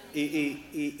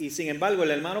 Y sin embargo,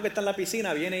 el hermano que está en la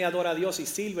piscina viene y adora a Dios y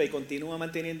sirve y continúa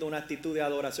manteniendo una actitud de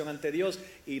adoración ante Dios,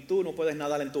 y tú no puedes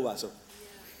nadar en tu vaso.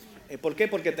 ¿Por qué?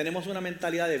 Porque tenemos una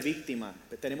mentalidad de víctima,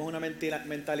 tenemos una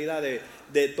mentalidad de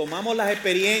tomamos las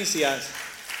experiencias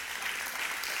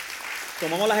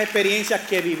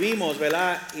que vivimos,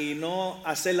 ¿verdad? Y no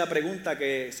hacer la pregunta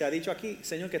que se ha dicho aquí: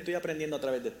 Señor, ¿qué estoy aprendiendo a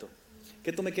través de esto?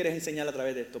 ¿Qué tú me quieres enseñar a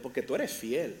través de esto? Porque tú eres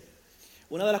fiel.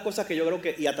 Una de las cosas que yo creo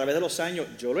que, y a través de los años,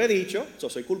 yo lo he dicho, yo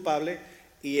soy culpable,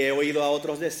 y he oído a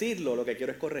otros decirlo, lo que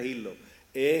quiero es corregirlo.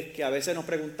 es que a veces nos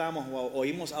preguntamos o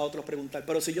oímos a otros preguntar,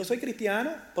 pero si yo soy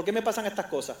cristiano, ¿por qué me pasan estas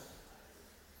cosas?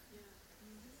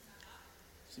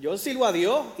 Yo sirvo a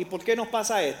Dios, ¿y por qué nos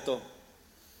pasa esto?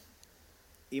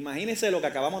 Imagínense lo que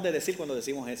acabamos de decir cuando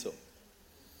decimos eso.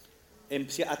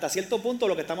 Hasta cierto punto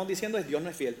lo que estamos diciendo es Dios no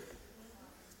es fiel.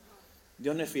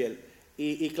 Dios no es fiel.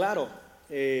 Y claro,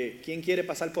 ¿quién quiere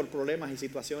pasar por problemas y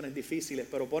situaciones difíciles?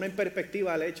 Pero pone en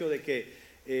perspectiva el hecho de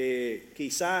que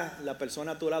quizás la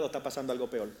persona a tu lado está pasando algo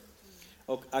peor.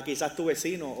 O quizás tu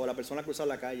vecino o la persona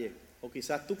cruzando la calle. O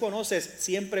quizás tú conoces,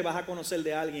 siempre vas a conocer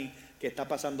de alguien que está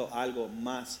pasando algo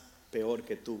más peor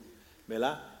que tú,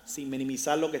 ¿verdad? Sin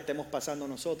minimizar lo que estemos pasando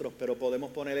nosotros, pero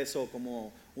podemos poner eso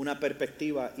como una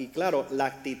perspectiva. Y claro, la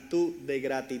actitud de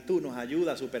gratitud nos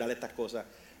ayuda a superar estas cosas.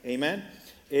 Amén.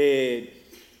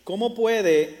 ¿Cómo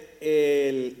puede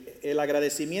el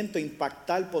agradecimiento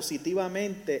impactar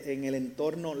positivamente en el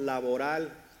entorno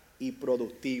laboral y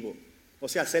productivo? O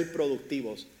sea, ser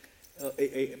productivos.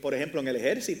 Por ejemplo, en el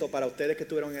ejército, para ustedes que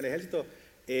estuvieron en el ejército,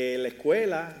 la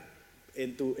escuela,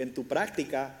 en tu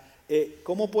práctica,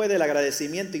 ¿cómo puede el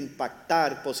agradecimiento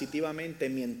impactar positivamente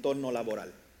en mi entorno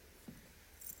laboral?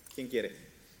 ¿Quién quiere?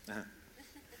 Ajá.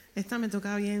 Esta me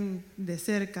toca bien de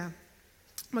cerca,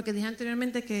 porque dije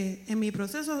anteriormente que en mi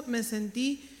proceso me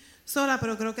sentí sola,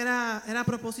 pero creo que era a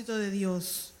propósito de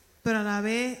Dios. Pero a la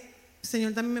vez, el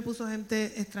Señor también me puso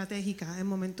gente estratégica en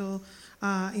momentos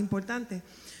importantes.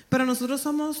 Pero nosotros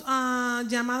somos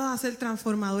llamados a ser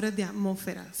transformadores de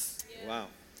atmósferas. Wow.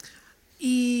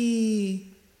 Y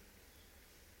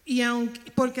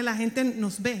porque la gente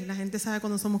nos ve, la gente sabe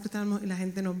cuando somos cristianos y la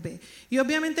gente nos ve. Y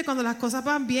obviamente cuando las cosas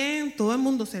van bien, todo el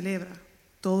mundo celebra.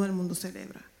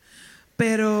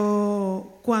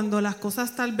 Pero cuando las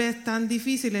cosas tal vez están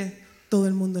difíciles, todo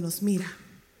el mundo nos mira.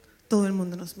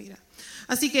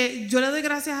 Así que yo le doy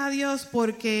gracias a Dios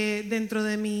porque dentro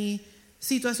de mi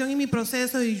situación y mi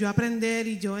proceso y yo aprender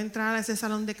y yo entrar a ese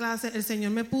salón de clase, el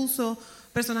Señor me puso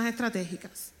personas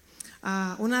estratégicas.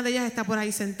 Una de ellas está por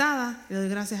ahí sentada, le doy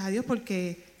gracias a Dios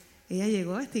porque ella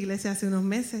llegó a esta iglesia hace unos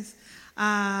meses.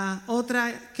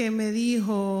 Otra que me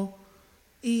dijo,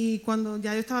 y cuando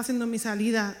ya yo estaba haciendo mi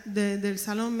salida del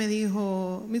salón, me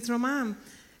dijo, Miss Román,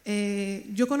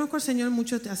 yo conozco al Señor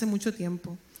hace mucho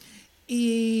tiempo.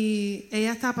 Y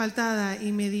ella está apartada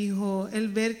y me dijo, el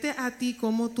verte a ti,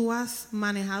 cómo tú has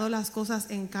manejado las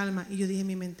cosas en calma. Y yo dije en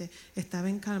mi mente, estaba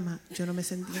en calma, yo no me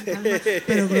sentía en calma,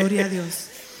 pero gloria a Dios.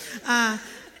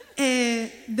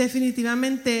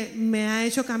 Definitivamente me ha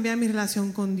hecho cambiar mi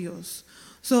relación con Dios.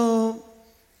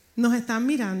 Nos están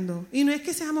mirando. Y no es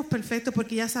que seamos perfectos,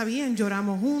 porque ya sabían,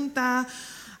 lloramos juntas.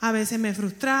 A veces me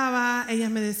frustraba, ellas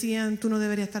me decían, tú no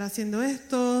deberías estar haciendo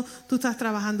esto, tú estás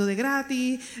trabajando de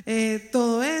gratis,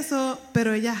 todo eso,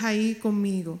 pero ellas ahí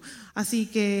conmigo. Así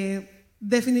que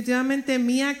definitivamente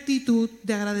mi actitud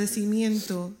de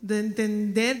agradecimiento, de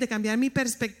entender, de cambiar mi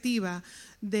perspectiva,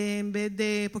 de en vez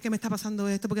de, ¿por qué me está pasando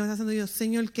esto? ¿Por qué me está pasando yo?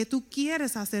 Señor, ¿qué tú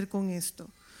quieres hacer con esto?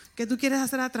 ¿Qué tú quieres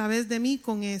hacer a través de mí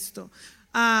con esto?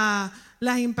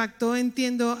 Las impactó,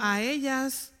 entiendo, a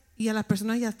ellas y a las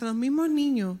personas y hasta los mismos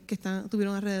niños que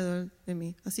estuvieron alrededor de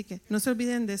mí. Así que no se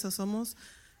olviden de eso, somos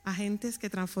agentes que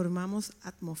transformamos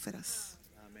atmósferas.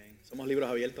 Amén. Somos libros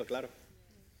abiertos, claro.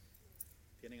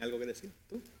 ¿Tienen algo que decir?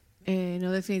 ¿Tú?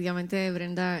 No, definitivamente,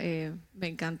 Brenda, me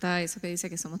encanta eso que dice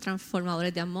que somos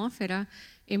transformadores de atmósfera.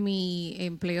 En mi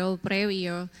empleo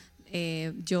previo,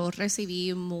 yo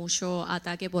recibí mucho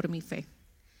ataque por mi fe.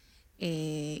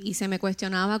 Y se me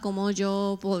cuestionaba cómo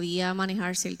yo podía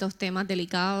manejar ciertos temas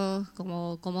delicados,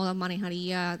 cómo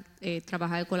manejaría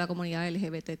trabajar con la comunidad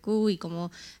LGBTQ y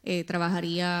cómo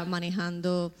trabajaría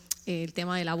manejando el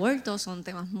tema del aborto. Son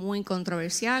temas muy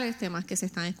controversiales, temas que se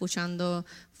están escuchando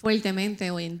fuertemente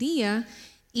hoy en día,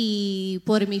 y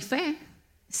por mi fe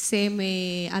se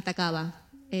me atacaba.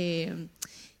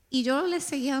 Y yo le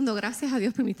seguía dando gracias a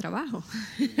Dios por mi trabajo,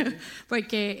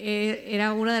 porque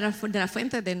era una de las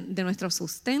fuentes de nuestro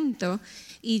sustento.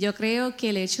 Y yo creo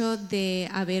que el hecho de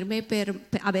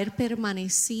haber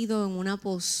permanecido en una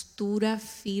postura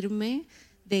firme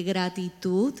de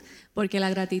gratitud, porque la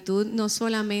gratitud no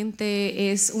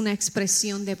solamente es una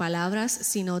expresión de palabras,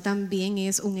 sino también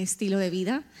es un estilo de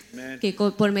vida. Amen. Que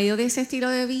por medio de ese estilo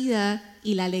de vida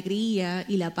y la alegría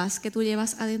y la paz que tú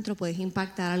llevas adentro puedes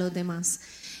impactar a los demás.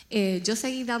 Yo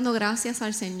seguí dando gracias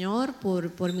al Señor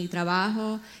por mi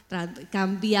trabajo,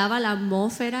 cambiaba la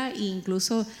atmósfera e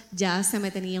incluso ya se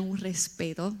me tenía un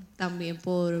respeto también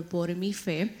por mi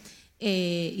fe.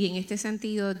 Y en este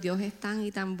sentido Dios es tan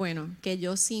y tan bueno que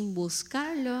yo sin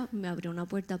buscarlo me abrió una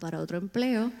puerta para otro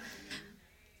empleo.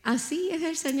 Así es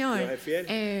el Señor. Dios es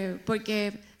fiel.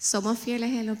 Porque somos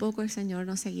fieles en lo poco, el Señor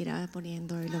nos seguirá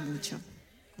poniendo en lo mucho.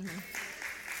 Voy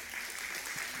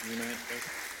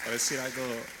a decir algo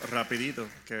rapidito,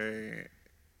 que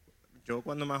yo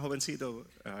cuando más jovencito,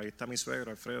 ahí está mi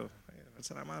suegro, Alfredo,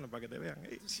 alza la mano para que te vean.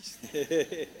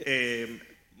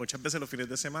 Muchas veces los fines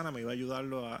de semana me iba a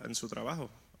ayudarlo en su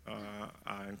trabajo,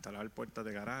 a instalar puertas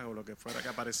de garaje o lo que fuera que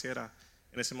apareciera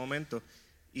en ese momento.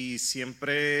 Y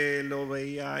siempre lo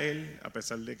veía a él, a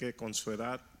pesar de que con su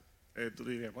edad, tú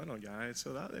dirías, bueno, ya en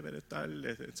su edad debe de estar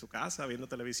en su casa viendo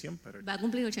televisión. Pero Va a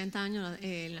cumplir 80 años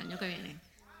el año que viene.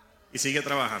 y sigue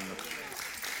trabajando.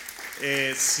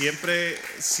 Siempre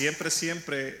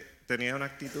tenía una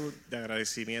actitud de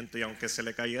agradecimiento, y aunque se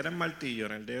le cayera el martillo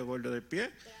en el dedo gordo del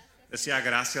pie, decía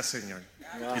gracias Señor.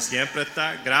 Wow. Y siempre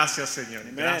está gracias Señor,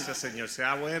 gracias Señor,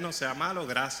 sea bueno, sea malo,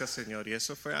 gracias Señor. Y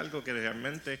eso fue algo que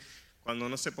realmente, cuando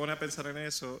uno se pone a pensar en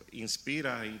eso,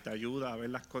 inspira y te ayuda a ver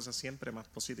las cosas siempre más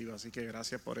positivas. Así que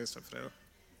gracias por eso, Alfredo.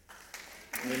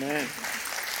 Amén.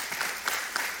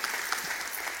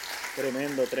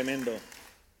 Tremendo, tremendo.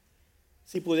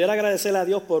 Si pudiera agradecerle a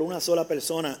Dios por una sola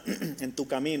persona en tu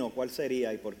camino, ¿cuál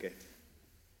sería y por qué?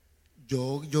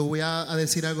 Yo voy a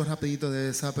decir algo rapidito de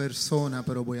esa persona,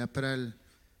 pero voy a esperar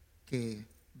que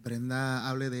Brenda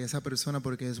hable de esa persona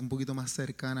porque es un poquito más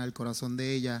cercana al corazón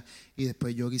de ella, y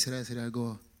después yo quisiera decir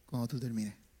algo cuando tú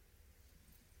termines.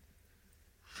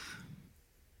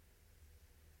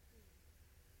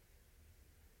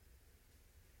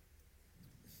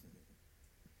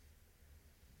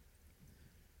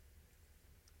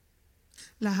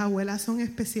 Las abuelas son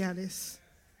especiales.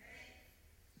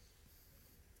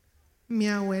 Mi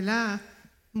abuela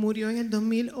murió en el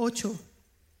 2008,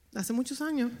 hace muchos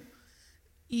años,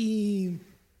 y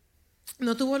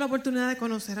no tuvo la oportunidad de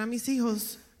conocer a mis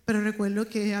hijos, pero recuerdo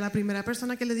que a la primera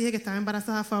persona que le dije que estaba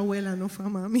embarazada fue abuela, no fue a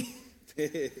mami.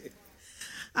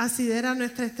 Así era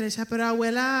nuestra estrecha, pero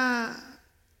abuela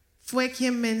fue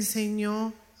quien me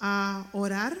enseñó a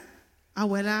orar.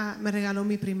 Abuela me regaló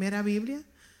mi primera Biblia.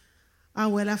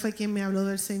 Abuela fue quien me habló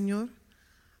del Señor.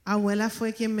 Abuela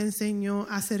fue quien me enseñó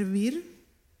a servir.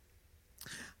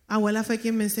 Abuela fue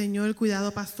quien me enseñó el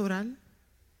cuidado pastoral.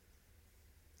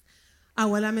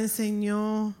 Abuela me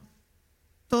enseñó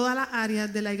todas las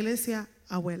áreas de la iglesia.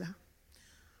 Abuela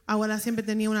siempre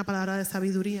tenía una palabra de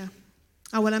sabiduría.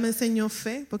 Abuela me enseñó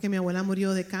fe, porque mi abuela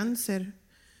murió de cáncer,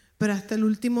 pero hasta el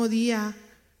último día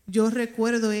yo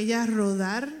recuerdo ella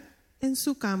rodar en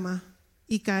su cama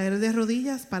y caer de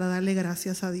rodillas para darle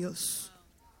gracias a Dios.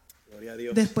 Gloria a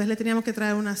Dios. Después le teníamos que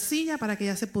traer una silla para que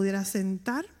ella se pudiera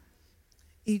sentar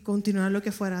y continuar lo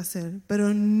que fuera a hacer,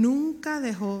 pero nunca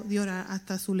dejó de orar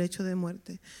hasta su lecho de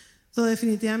muerte.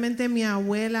 Definitivamente mi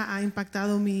abuela ha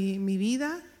impactado mi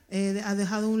vida, ha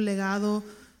dejado un legado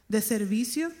de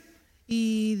servicio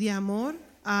y de amor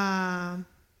al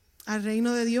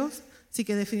reino de Dios. Así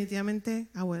que definitivamente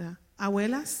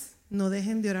abuelas, no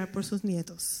dejen de orar por sus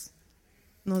nietos.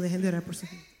 No dejen de orar por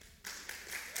sus nietos.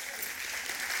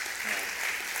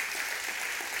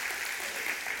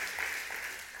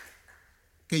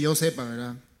 Que yo sepa,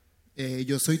 ¿verdad?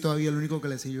 Yo soy todavía el único que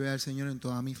le sirve al Señor en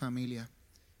toda mi familia.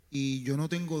 Y yo no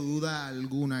tengo duda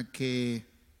alguna que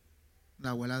la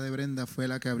abuela de Brenda fue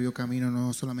la que abrió camino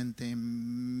no solamente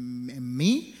en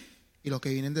mí y los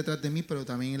que vienen detrás de mí, pero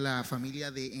también en la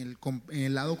familia, en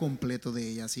el lado completo de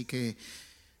ella. Así que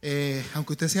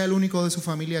aunque usted sea el único de su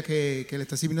familia que le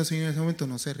está sirviendo al Señor en ese momento,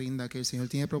 no se rinda, que el Señor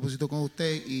tiene propósito con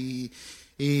usted,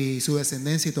 y su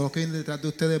descendencia y todos los que vienen detrás de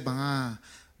ustedes van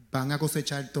a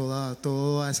cosechar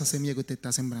toda esa semilla que usted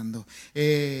está sembrando.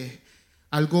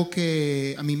 Algo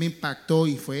que a mí me impactó,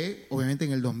 y fue obviamente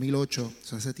en el 2008, o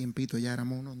sea, hace tiempito, ya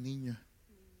éramos unos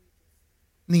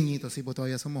niñitos, sí, pues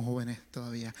todavía somos jóvenes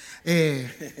todavía.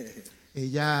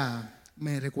 Ella,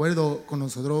 me recuerdo, con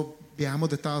nosotros viajamos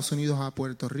de Estados Unidos a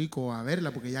Puerto Rico a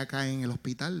verla, porque ella cae en el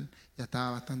hospital, ya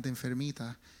estaba bastante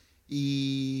enfermita.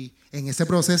 Y en ese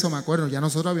proceso, me acuerdo, ya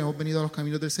nosotros habíamos venido a los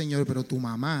caminos del Señor, pero tu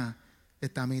mamá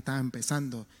también estaba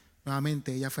empezando.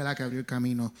 Nuevamente, ella fue la que abrió el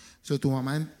camino. Tu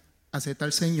mamá acepta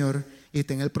al Señor y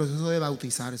está en el proceso de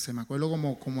bautizarse, me acuerdo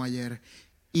como ayer.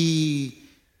 Y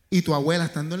tu abuela,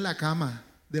 estando en la cama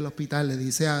del hospital, le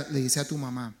dice a tu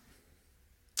mamá: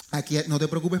 aquí no te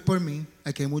preocupes por mí,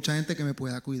 aquí hay mucha gente que me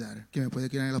pueda cuidar, que me puede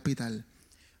cuidar en el hospital.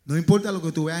 No importa lo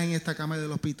que tú veas en esta cama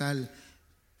del hospital,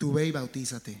 tú ve y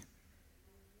bautízate.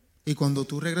 Y cuando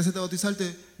tú regreses de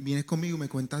bautizarte, vienes conmigo y me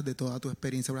cuentas de toda tu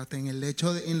experiencia. Hasta en el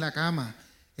lecho, en la cama,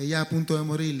 Ella a punto de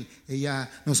morir, ella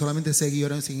no solamente seguía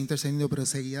orando, seguía intercediendo, pero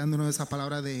seguía dándonos esa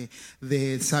palabra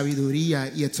de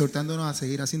sabiduría y exhortándonos a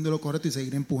seguir haciendo lo correcto y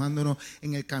seguir empujándonos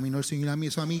en el camino del Señor.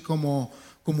 Eso a mí como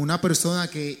una persona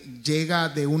que llega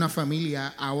de una familia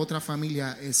a otra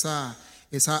familia, esa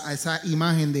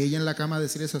imagen de ella en la cama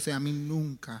decir eso, o sea, a mí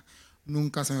nunca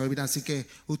se me va a olvidar. Así que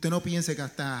usted no piense que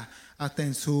hasta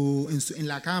en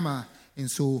la cama,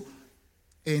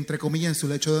 entre comillas, en su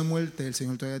lecho de muerte, el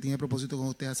Señor todavía tiene propósito con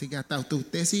usted. Así que hasta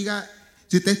usted siga,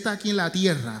 si usted está aquí en la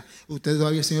tierra, usted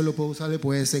todavía el Señor lo puede usar, le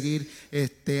puede seguir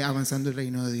avanzando el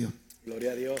reino de Dios.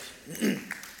 Gloria a Dios.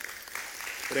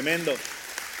 Tremendo.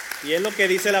 Y es lo que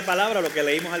dice la palabra, lo que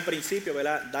leímos al principio,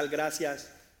 ¿verdad? Dar gracias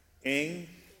en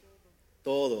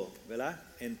todo, ¿verdad?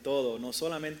 En todo, no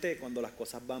solamente cuando las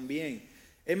cosas van bien.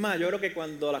 Es más, yo creo que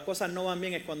cuando las cosas no van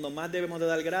bien es cuando más debemos de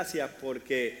dar gracias,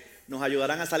 porque nos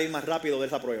ayudarán a salir más rápido de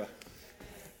esa prueba.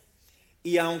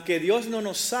 Y aunque Dios no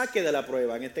nos saque de la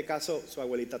prueba, en este caso su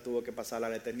abuelita tuvo que pasar a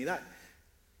la eternidad,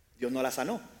 Dios no la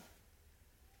sanó,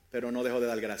 pero no dejó de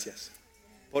dar gracias.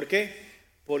 ¿Por qué?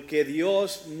 Porque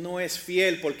Dios no es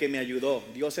fiel porque me ayudó,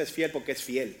 Dios es fiel porque es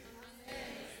fiel.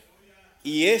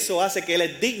 Y eso hace que Él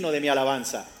es digno de mi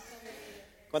alabanza.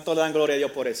 ¿Cuántos le dan gloria a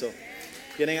Dios por eso?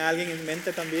 ¿Tienen a alguien en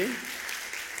mente también?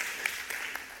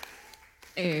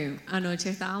 Anoche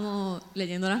estábamos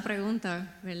leyendo las preguntas,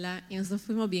 ¿verdad? Y nosotros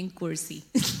fuimos bien cursi.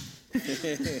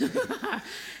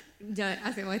 Ya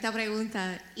hacemos esta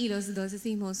pregunta y los dos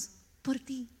decimos, por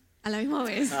ti, a la misma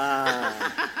vez.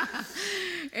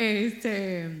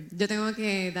 Yo tengo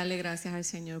que darle gracias al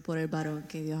Señor por el varón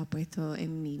que Dios ha puesto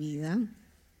en mi vida.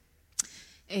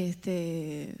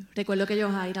 Recuerdo que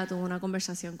Yojaira tuvo una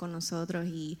conversación con nosotros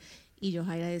y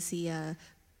Yojaira decía,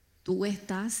 tú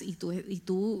estás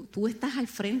al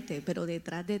frente, pero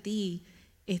detrás de ti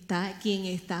está quien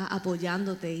está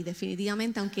apoyándote, y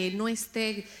definitivamente, aunque él no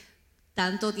esté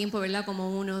tanto tiempo, ¿verdad?,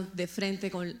 como uno de frente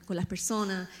con las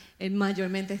personas, él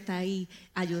mayormente está ahí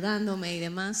ayudándome y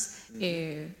demás.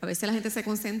 A veces la gente se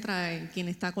concentra en quien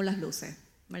está con las luces,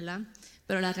 ¿verdad?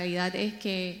 Pero la realidad es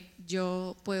que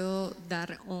yo puedo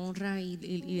dar honra y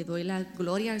le doy la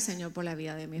gloria al Señor por la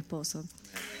vida de mi esposo.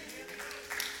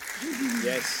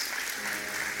 Yes.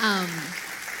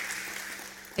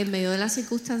 En medio de las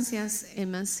circunstancias, él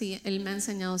me ha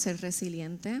enseñado a ser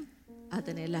resiliente, a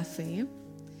tener la fe.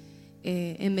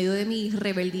 En medio de mi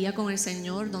rebeldía con el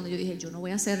Señor, donde yo dije, yo no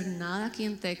voy a hacer nada aquí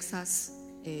en Texas,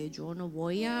 yo no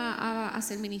voy a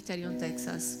hacer ministerio en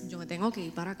Texas, yo me tengo que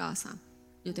ir para casa,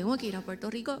 yo tengo que ir a Puerto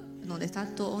Rico, donde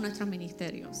están todos nuestros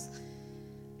ministerios.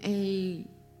 Él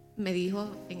me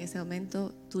dijo en ese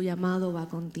momento, tu llamado va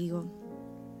contigo.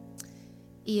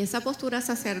 Y esa postura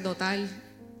sacerdotal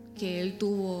que él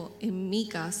tuvo en mi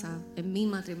casa, en mi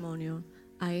matrimonio,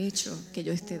 ha hecho que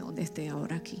yo esté donde esté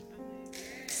ahora aquí.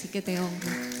 Así que te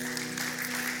honro.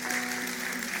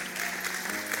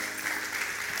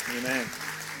 Amén.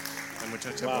 La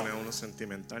muchacha pone a uno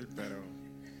sentimental, pero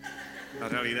la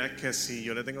realidad es que si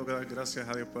yo le tengo que dar gracias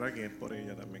a Dios por aquí, es por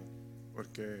ella también.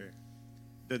 Porque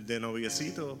desde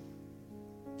noviecito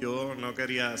yo no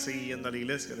quería seguir yendo a la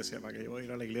iglesia. Decía, ¿para qué yo voy a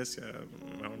ir a la iglesia?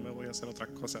 Mejor me voy a hacer otras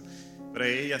cosas. Pero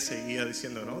ella seguía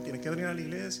diciendo, no, tienes que venir a la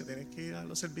iglesia, tienes que ir a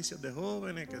los servicios de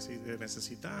jóvenes, que si te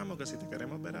necesitamos, que si te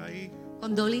queremos ver ahí.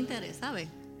 Con doble interés, ¿sabes?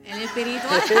 El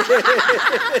espiritual.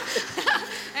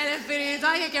 El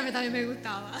espiritual es que a mí también me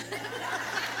gustaba.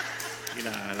 Y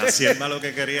la sierva lo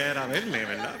que quería era verme,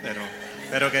 ¿verdad?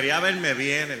 Pero quería verme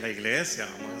bien en la iglesia,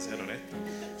 vamos a ser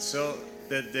honestos.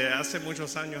 Desde hace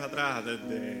muchos años atrás,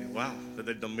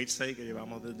 desde el 2006 que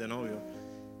llevamos desde novio,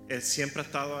 él siempre ha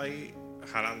estado ahí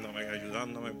jalándome,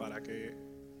 ayudándome para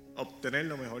obtener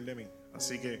lo mejor de mí.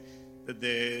 Así que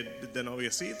desde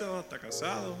noviecito hasta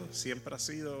casado, siempre ha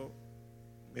sido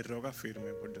mi roca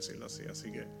firme, por decirlo así.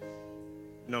 Así que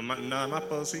nada más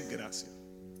puedo decir gracias.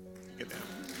 Que te amo.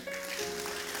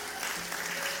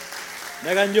 Me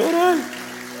hagan llorar.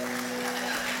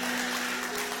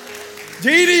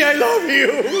 Gini, I love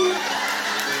you.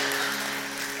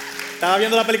 Estaba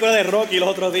viendo la película de Rocky los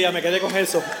otros días, me quedé con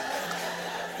eso.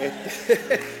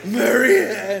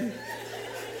 Marianne.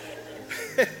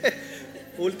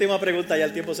 Última pregunta, ya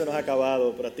el tiempo se nos ha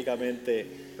acabado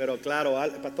prácticamente. Pero claro,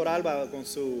 Pastor Alba con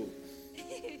su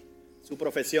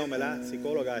profesión, ¿verdad?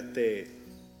 Psicóloga,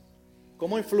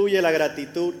 ¿cómo influye la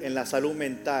gratitud en la salud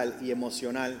mental y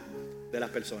emocional de las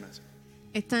personas?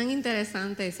 Es tan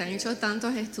interesante, se han hecho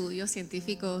tantos estudios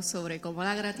científicos sobre cómo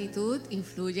la gratitud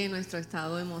influye en nuestro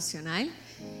estado emocional,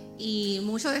 y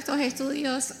muchos de estos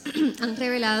estudios han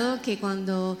revelado que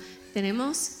cuando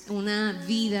tenemos una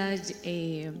vida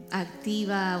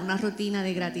activa, una rutina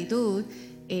de gratitud,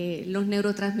 los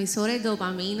neurotransmisores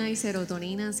dopamina y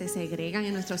serotonina se segregan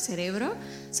en nuestro cerebro.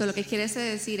 Lo que quiere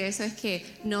decir eso es que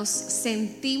nos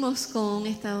sentimos con un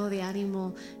estado de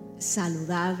ánimo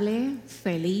saludable,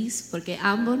 feliz, porque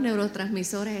ambos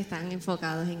neurotransmisores están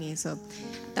enfocados en eso.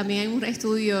 También hay un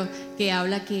estudio que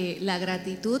habla que la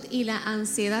gratitud y la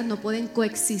ansiedad no pueden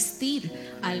coexistir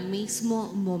al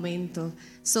mismo momento.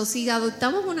 Si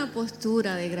adoptamos una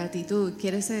postura de gratitud,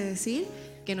 quiere decir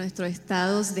que nuestros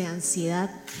estados de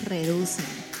ansiedad reducen.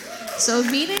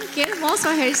 Miren qué hermoso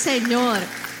es el Señor.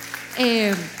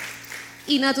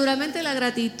 Y naturalmente la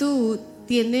gratitud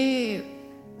tiene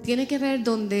que ver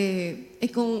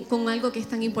con algo que es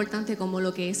tan importante como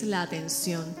lo que es la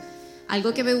atención.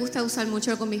 Algo que me gusta usar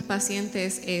mucho con mis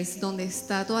pacientes es: donde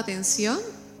está tu atención,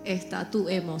 está tu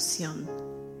emoción.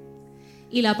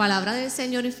 Y la palabra del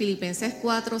Señor en Filipenses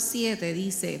 4:7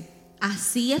 dice: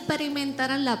 así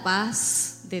experimentarán la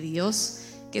paz de Dios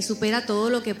que supera todo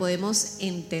lo que podemos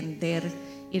entender.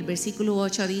 Y el versículo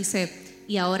 8 dice: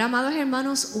 y ahora, amados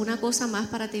hermanos, una cosa más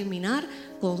para terminar: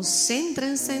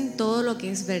 concéntrense en todo lo que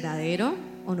es verdadero,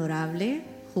 honorable,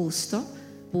 justo,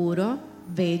 puro,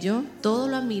 bello, todo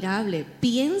lo admirable.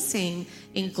 Piensen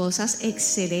en cosas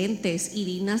excelentes y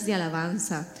dignas de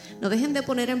alabanza. No dejen de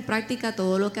poner en práctica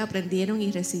todo lo que aprendieron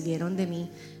y recibieron de mí,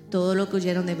 todo lo que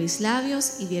oyeron de mis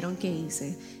labios y vieron que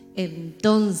hice.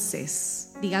 Entonces,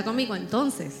 diga conmigo,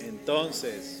 entonces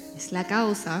es la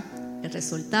causa, el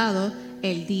resultado,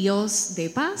 el Dios de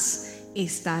paz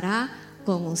estará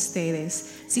con ustedes.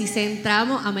 Si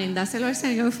centramos, amén, dáselo al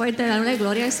Señor fuerte, darle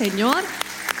gloria al Señor.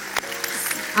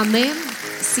 Amén.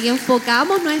 Si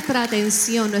enfocamos nuestra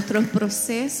atención, nuestros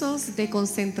procesos de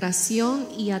concentración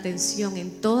y atención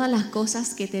en todas las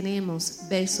cosas que tenemos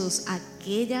versus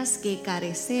aquellas que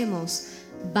carecemos,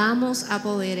 vamos a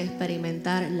poder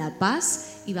experimentar la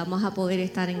paz y vamos a poder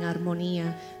estar en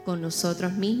armonía con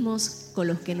nosotros mismos, con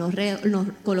los que nos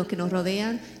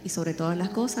rodean y sobre todas las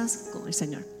cosas con el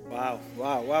Señor.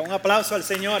 Wow. Un aplauso al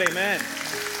Señor, amén.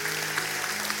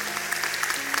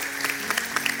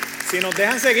 Si nos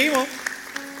dejan, seguimos.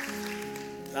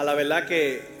 La verdad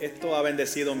que esto ha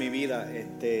bendecido mi vida.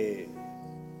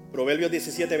 Proverbios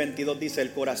 17:22 dice: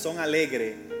 el corazón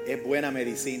alegre es buena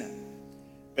medicina,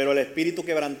 pero el espíritu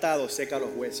quebrantado seca los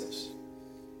huesos.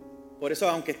 Por eso,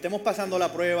 aunque estemos pasando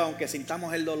la prueba, aunque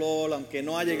sintamos el dolor, aunque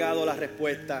no ha llegado la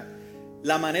respuesta,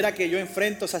 la manera que yo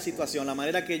enfrento esa situación, la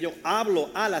manera que yo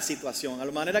hablo a la situación, la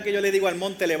manera que yo le digo al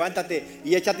monte: levántate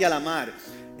y échate a la mar,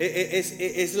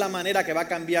 es la manera que va a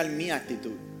cambiar mi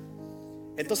actitud.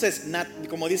 Entonces,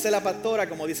 como dice la pastora,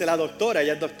 como dice la doctora,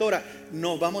 ella es doctora,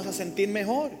 nos vamos a sentir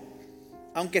mejor,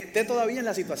 aunque esté todavía en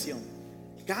la situación.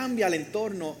 Cambia el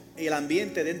entorno, el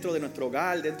ambiente dentro de nuestro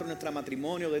hogar, dentro de nuestro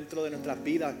matrimonio, dentro de nuestras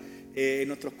vidas,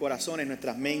 nuestros corazones,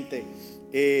 nuestras mentes.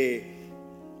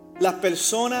 Las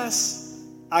personas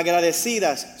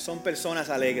agradecidas son personas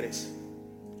alegres.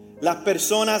 Las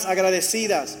personas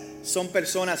agradecidas son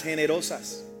personas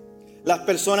generosas. Las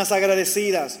personas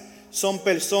agradecidas son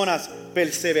personas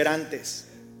perseverantes.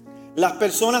 Las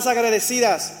personas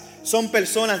agradecidas son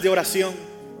personas de oración.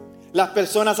 Las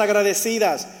personas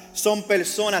agradecidas son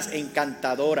personas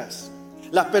encantadoras.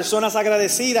 Las personas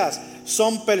agradecidas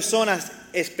son personas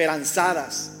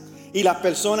esperanzadas. Y las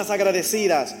personas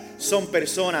agradecidas son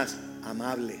personas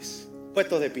amables.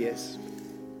 Puestos de pies.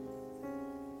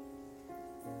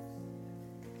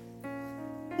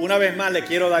 Una vez más le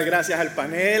quiero dar gracias al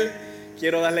panel.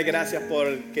 Quiero darle gracias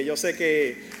porque yo sé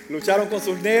que lucharon con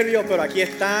sus nervios, pero aquí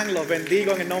están. Los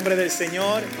bendigo en el nombre del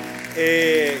Señor.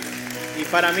 Y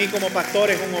para mí como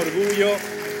pastor es un orgullo,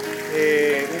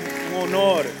 un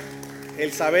honor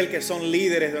el saber que son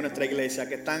líderes de nuestra iglesia,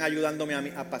 que están ayudándome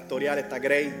a pastorear esta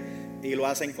Grace, y lo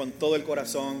hacen con todo el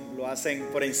corazón, lo hacen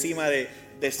por encima de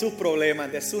sus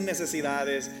problemas, de sus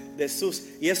necesidades,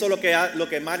 y eso es lo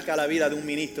que marca la vida de un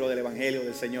ministro del Evangelio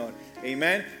del Señor.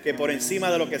 Amén. Que por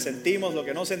encima de lo que sentimos, lo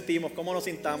que no sentimos, cómo nos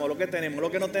sintamos, lo que tenemos,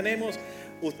 lo que no tenemos,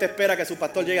 usted espera que su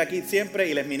pastor llegue aquí siempre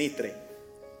y les ministre.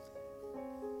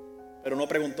 Pero no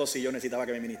preguntó si yo necesitaba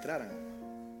que me ministraran.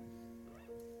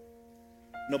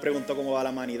 No preguntó cómo va la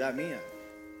humanidad mía.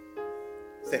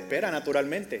 Se espera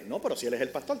naturalmente. No, pero si él es el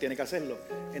pastor, tiene que hacerlo.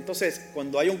 Entonces,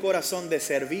 cuando hay un corazón de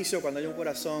servicio, cuando hay un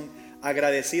corazón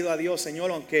agradecido a Dios: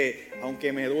 Señor,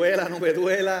 aunque me duela, no me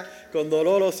duela, con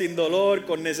dolor o sin dolor,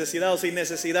 con necesidad o sin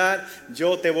necesidad,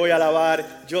 yo te voy a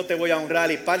alabar, yo te voy a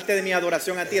honrar. Y parte de mi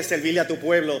adoración a ti es servirle a tu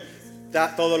pueblo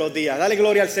todos los días. Dale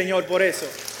gloria al Señor por eso.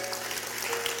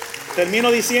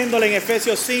 Termino diciéndole en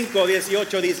Efesios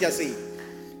 5:18, dice así: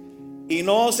 y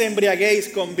no os embriaguéis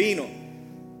con vino.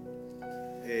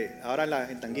 Ahora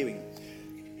en Thanksgiving.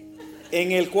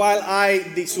 en el cual hay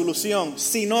disolución,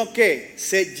 sino que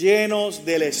sed llenos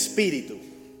del Espíritu,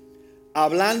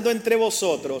 hablando entre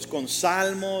vosotros con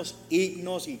salmos,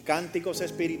 himnos y cánticos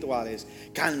espirituales,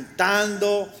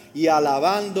 cantando y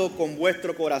alabando con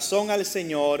vuestro corazón al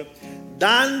Señor,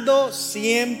 dando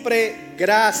siempre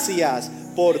gracias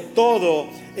por todo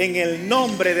en el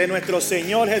nombre de nuestro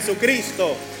Señor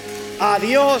Jesucristo, a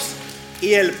Dios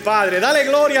y el Padre. Dale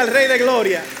gloria al Rey de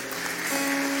Gloria.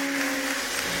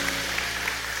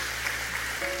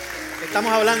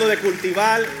 Estamos hablando de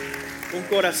cultivar un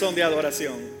corazón de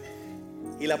adoración.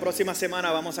 Y la próxima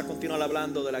semana vamos a continuar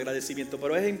hablando del agradecimiento.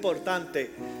 Pero es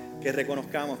importante que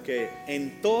reconozcamos que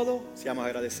en todo seamos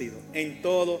agradecidos. En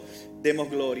todo demos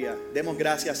gloria, demos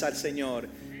gracias al Señor.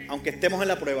 Aunque estemos en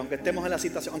la prueba, aunque estemos en la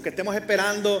situación, aunque estemos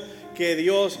esperando que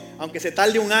Dios, aunque se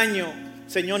tarde un año,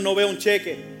 Señor, no veo un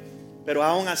cheque, pero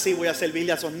aún así voy a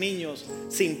servirle a esos niños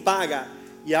sin paga.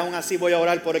 Y aún así voy a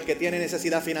orar por el que tiene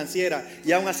necesidad financiera.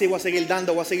 Y aún así voy a seguir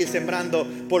dando, voy a seguir sembrando,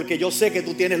 porque yo sé que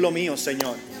tú tienes lo mío,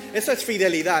 Señor. Eso es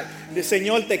fidelidad.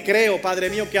 Señor, te creo, Padre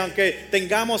mío, que aunque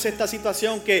tengamos esta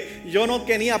situación, que yo no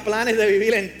tenía planes de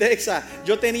vivir en Texas,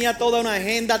 yo tenía toda una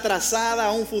agenda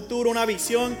trazada, un futuro, una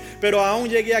visión, pero aún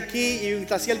llegué aquí y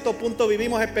hasta cierto punto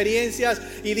vivimos experiencias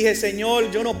y dije,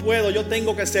 Señor, yo no puedo, yo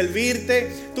tengo que servirte,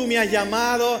 tú me has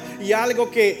llamado. Y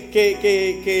algo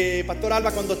que Pastor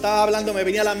Alba, cuando estaba hablando, me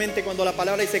venía a la mente cuando la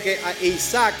palabra dice que a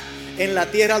Isaac, en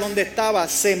la tierra donde estaba,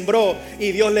 sembró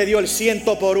y Dios le dio el 100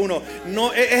 por 1.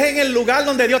 No, es en el lugar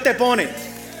donde Dios te pone.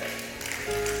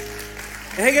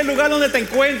 Es en el lugar donde te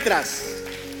encuentras.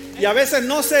 Y a veces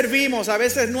no servimos, a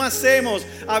veces no hacemos,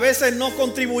 a veces no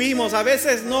contribuimos, a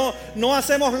veces no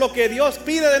hacemos lo que Dios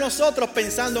pide de nosotros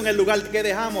pensando en el lugar que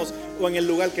dejamos o en el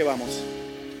lugar que vamos.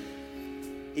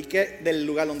 Y que del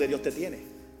lugar donde Dios te tiene.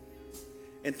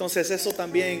 Entonces eso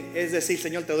también es decir,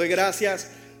 Señor, te doy gracias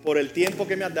por el tiempo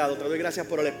que me has dado, te doy gracias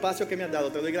por el espacio que me has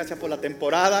dado, te doy gracias por la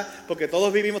temporada, porque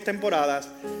todos vivimos temporadas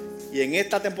y en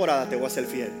esta temporada te voy a ser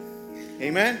fiel.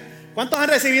 Amén. ¿Cuántos han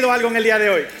recibido algo en el día de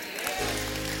hoy?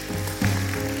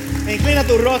 Inclina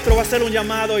tu rostro, va a hacer un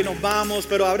llamado y nos vamos,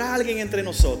 pero habrá alguien entre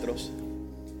nosotros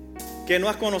que no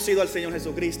has conocido al Señor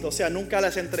Jesucristo, o sea, nunca le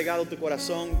has entregado tu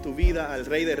corazón, tu vida al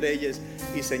Rey de Reyes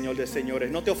y Señor de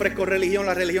Señores. No te ofrezco religión,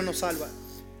 la religión no salva,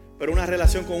 pero una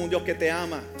relación con un Dios que te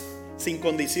ama sin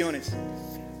condiciones,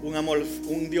 un amor,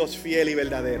 un Dios fiel y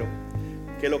verdadero,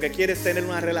 que lo que quiere es tener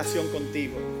una relación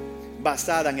contigo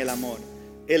basada en el amor.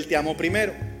 Él te amó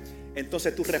primero,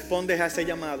 entonces tú respondes a ese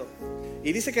llamado.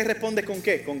 Y dice que respondes ¿con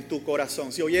qué? Con tu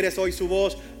corazón. Si oyeres hoy su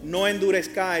voz, no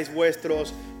endurezcáis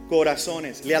vuestros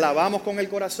corazones. Le alabamos con el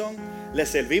corazón, le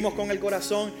servimos con el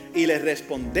corazón y le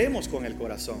respondemos con el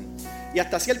corazón. Y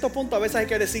hasta cierto punto a veces hay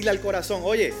que decirle al corazón,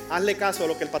 oye, hazle caso a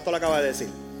lo que el pastor acaba de decir.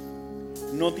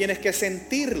 No tienes que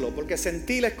sentirlo, porque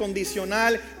sentir es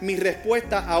condicional mi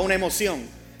respuesta a una emoción.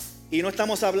 Y no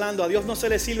estamos hablando, a Dios no se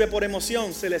le sirve por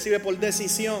emoción, se le sirve por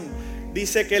decisión.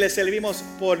 Dice que le servimos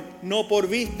no por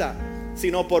vista,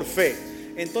 sino por fe.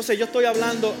 Entonces yo estoy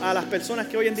hablando a las personas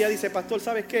que hoy en día dicen, pastor,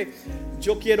 ¿sabes qué?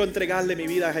 Yo quiero entregarle mi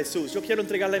vida a Jesús, yo quiero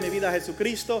entregarle mi vida a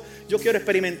Jesucristo, yo quiero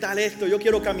experimentar esto, yo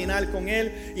quiero caminar con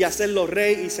Él y hacerlo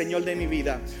Rey y Señor de mi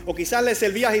vida. O quizás le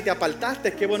servías y te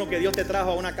apartaste, qué bueno que Dios te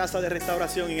trajo a una casa de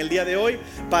restauración en el día de hoy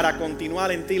para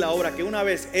continuar en ti la obra que una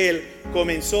vez Él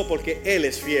comenzó, porque Él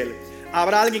es fiel.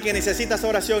 Habrá alguien que necesita esa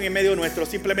oración en medio nuestro,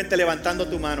 simplemente levantando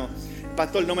tu mano.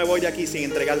 Pastor, no me voy de aquí sin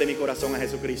entregarle mi corazón a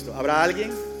Jesucristo. ¿Habrá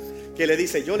alguien que le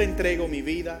dice, yo le entrego mi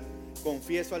vida,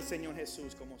 confieso al Señor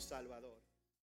Jesús como Salvador?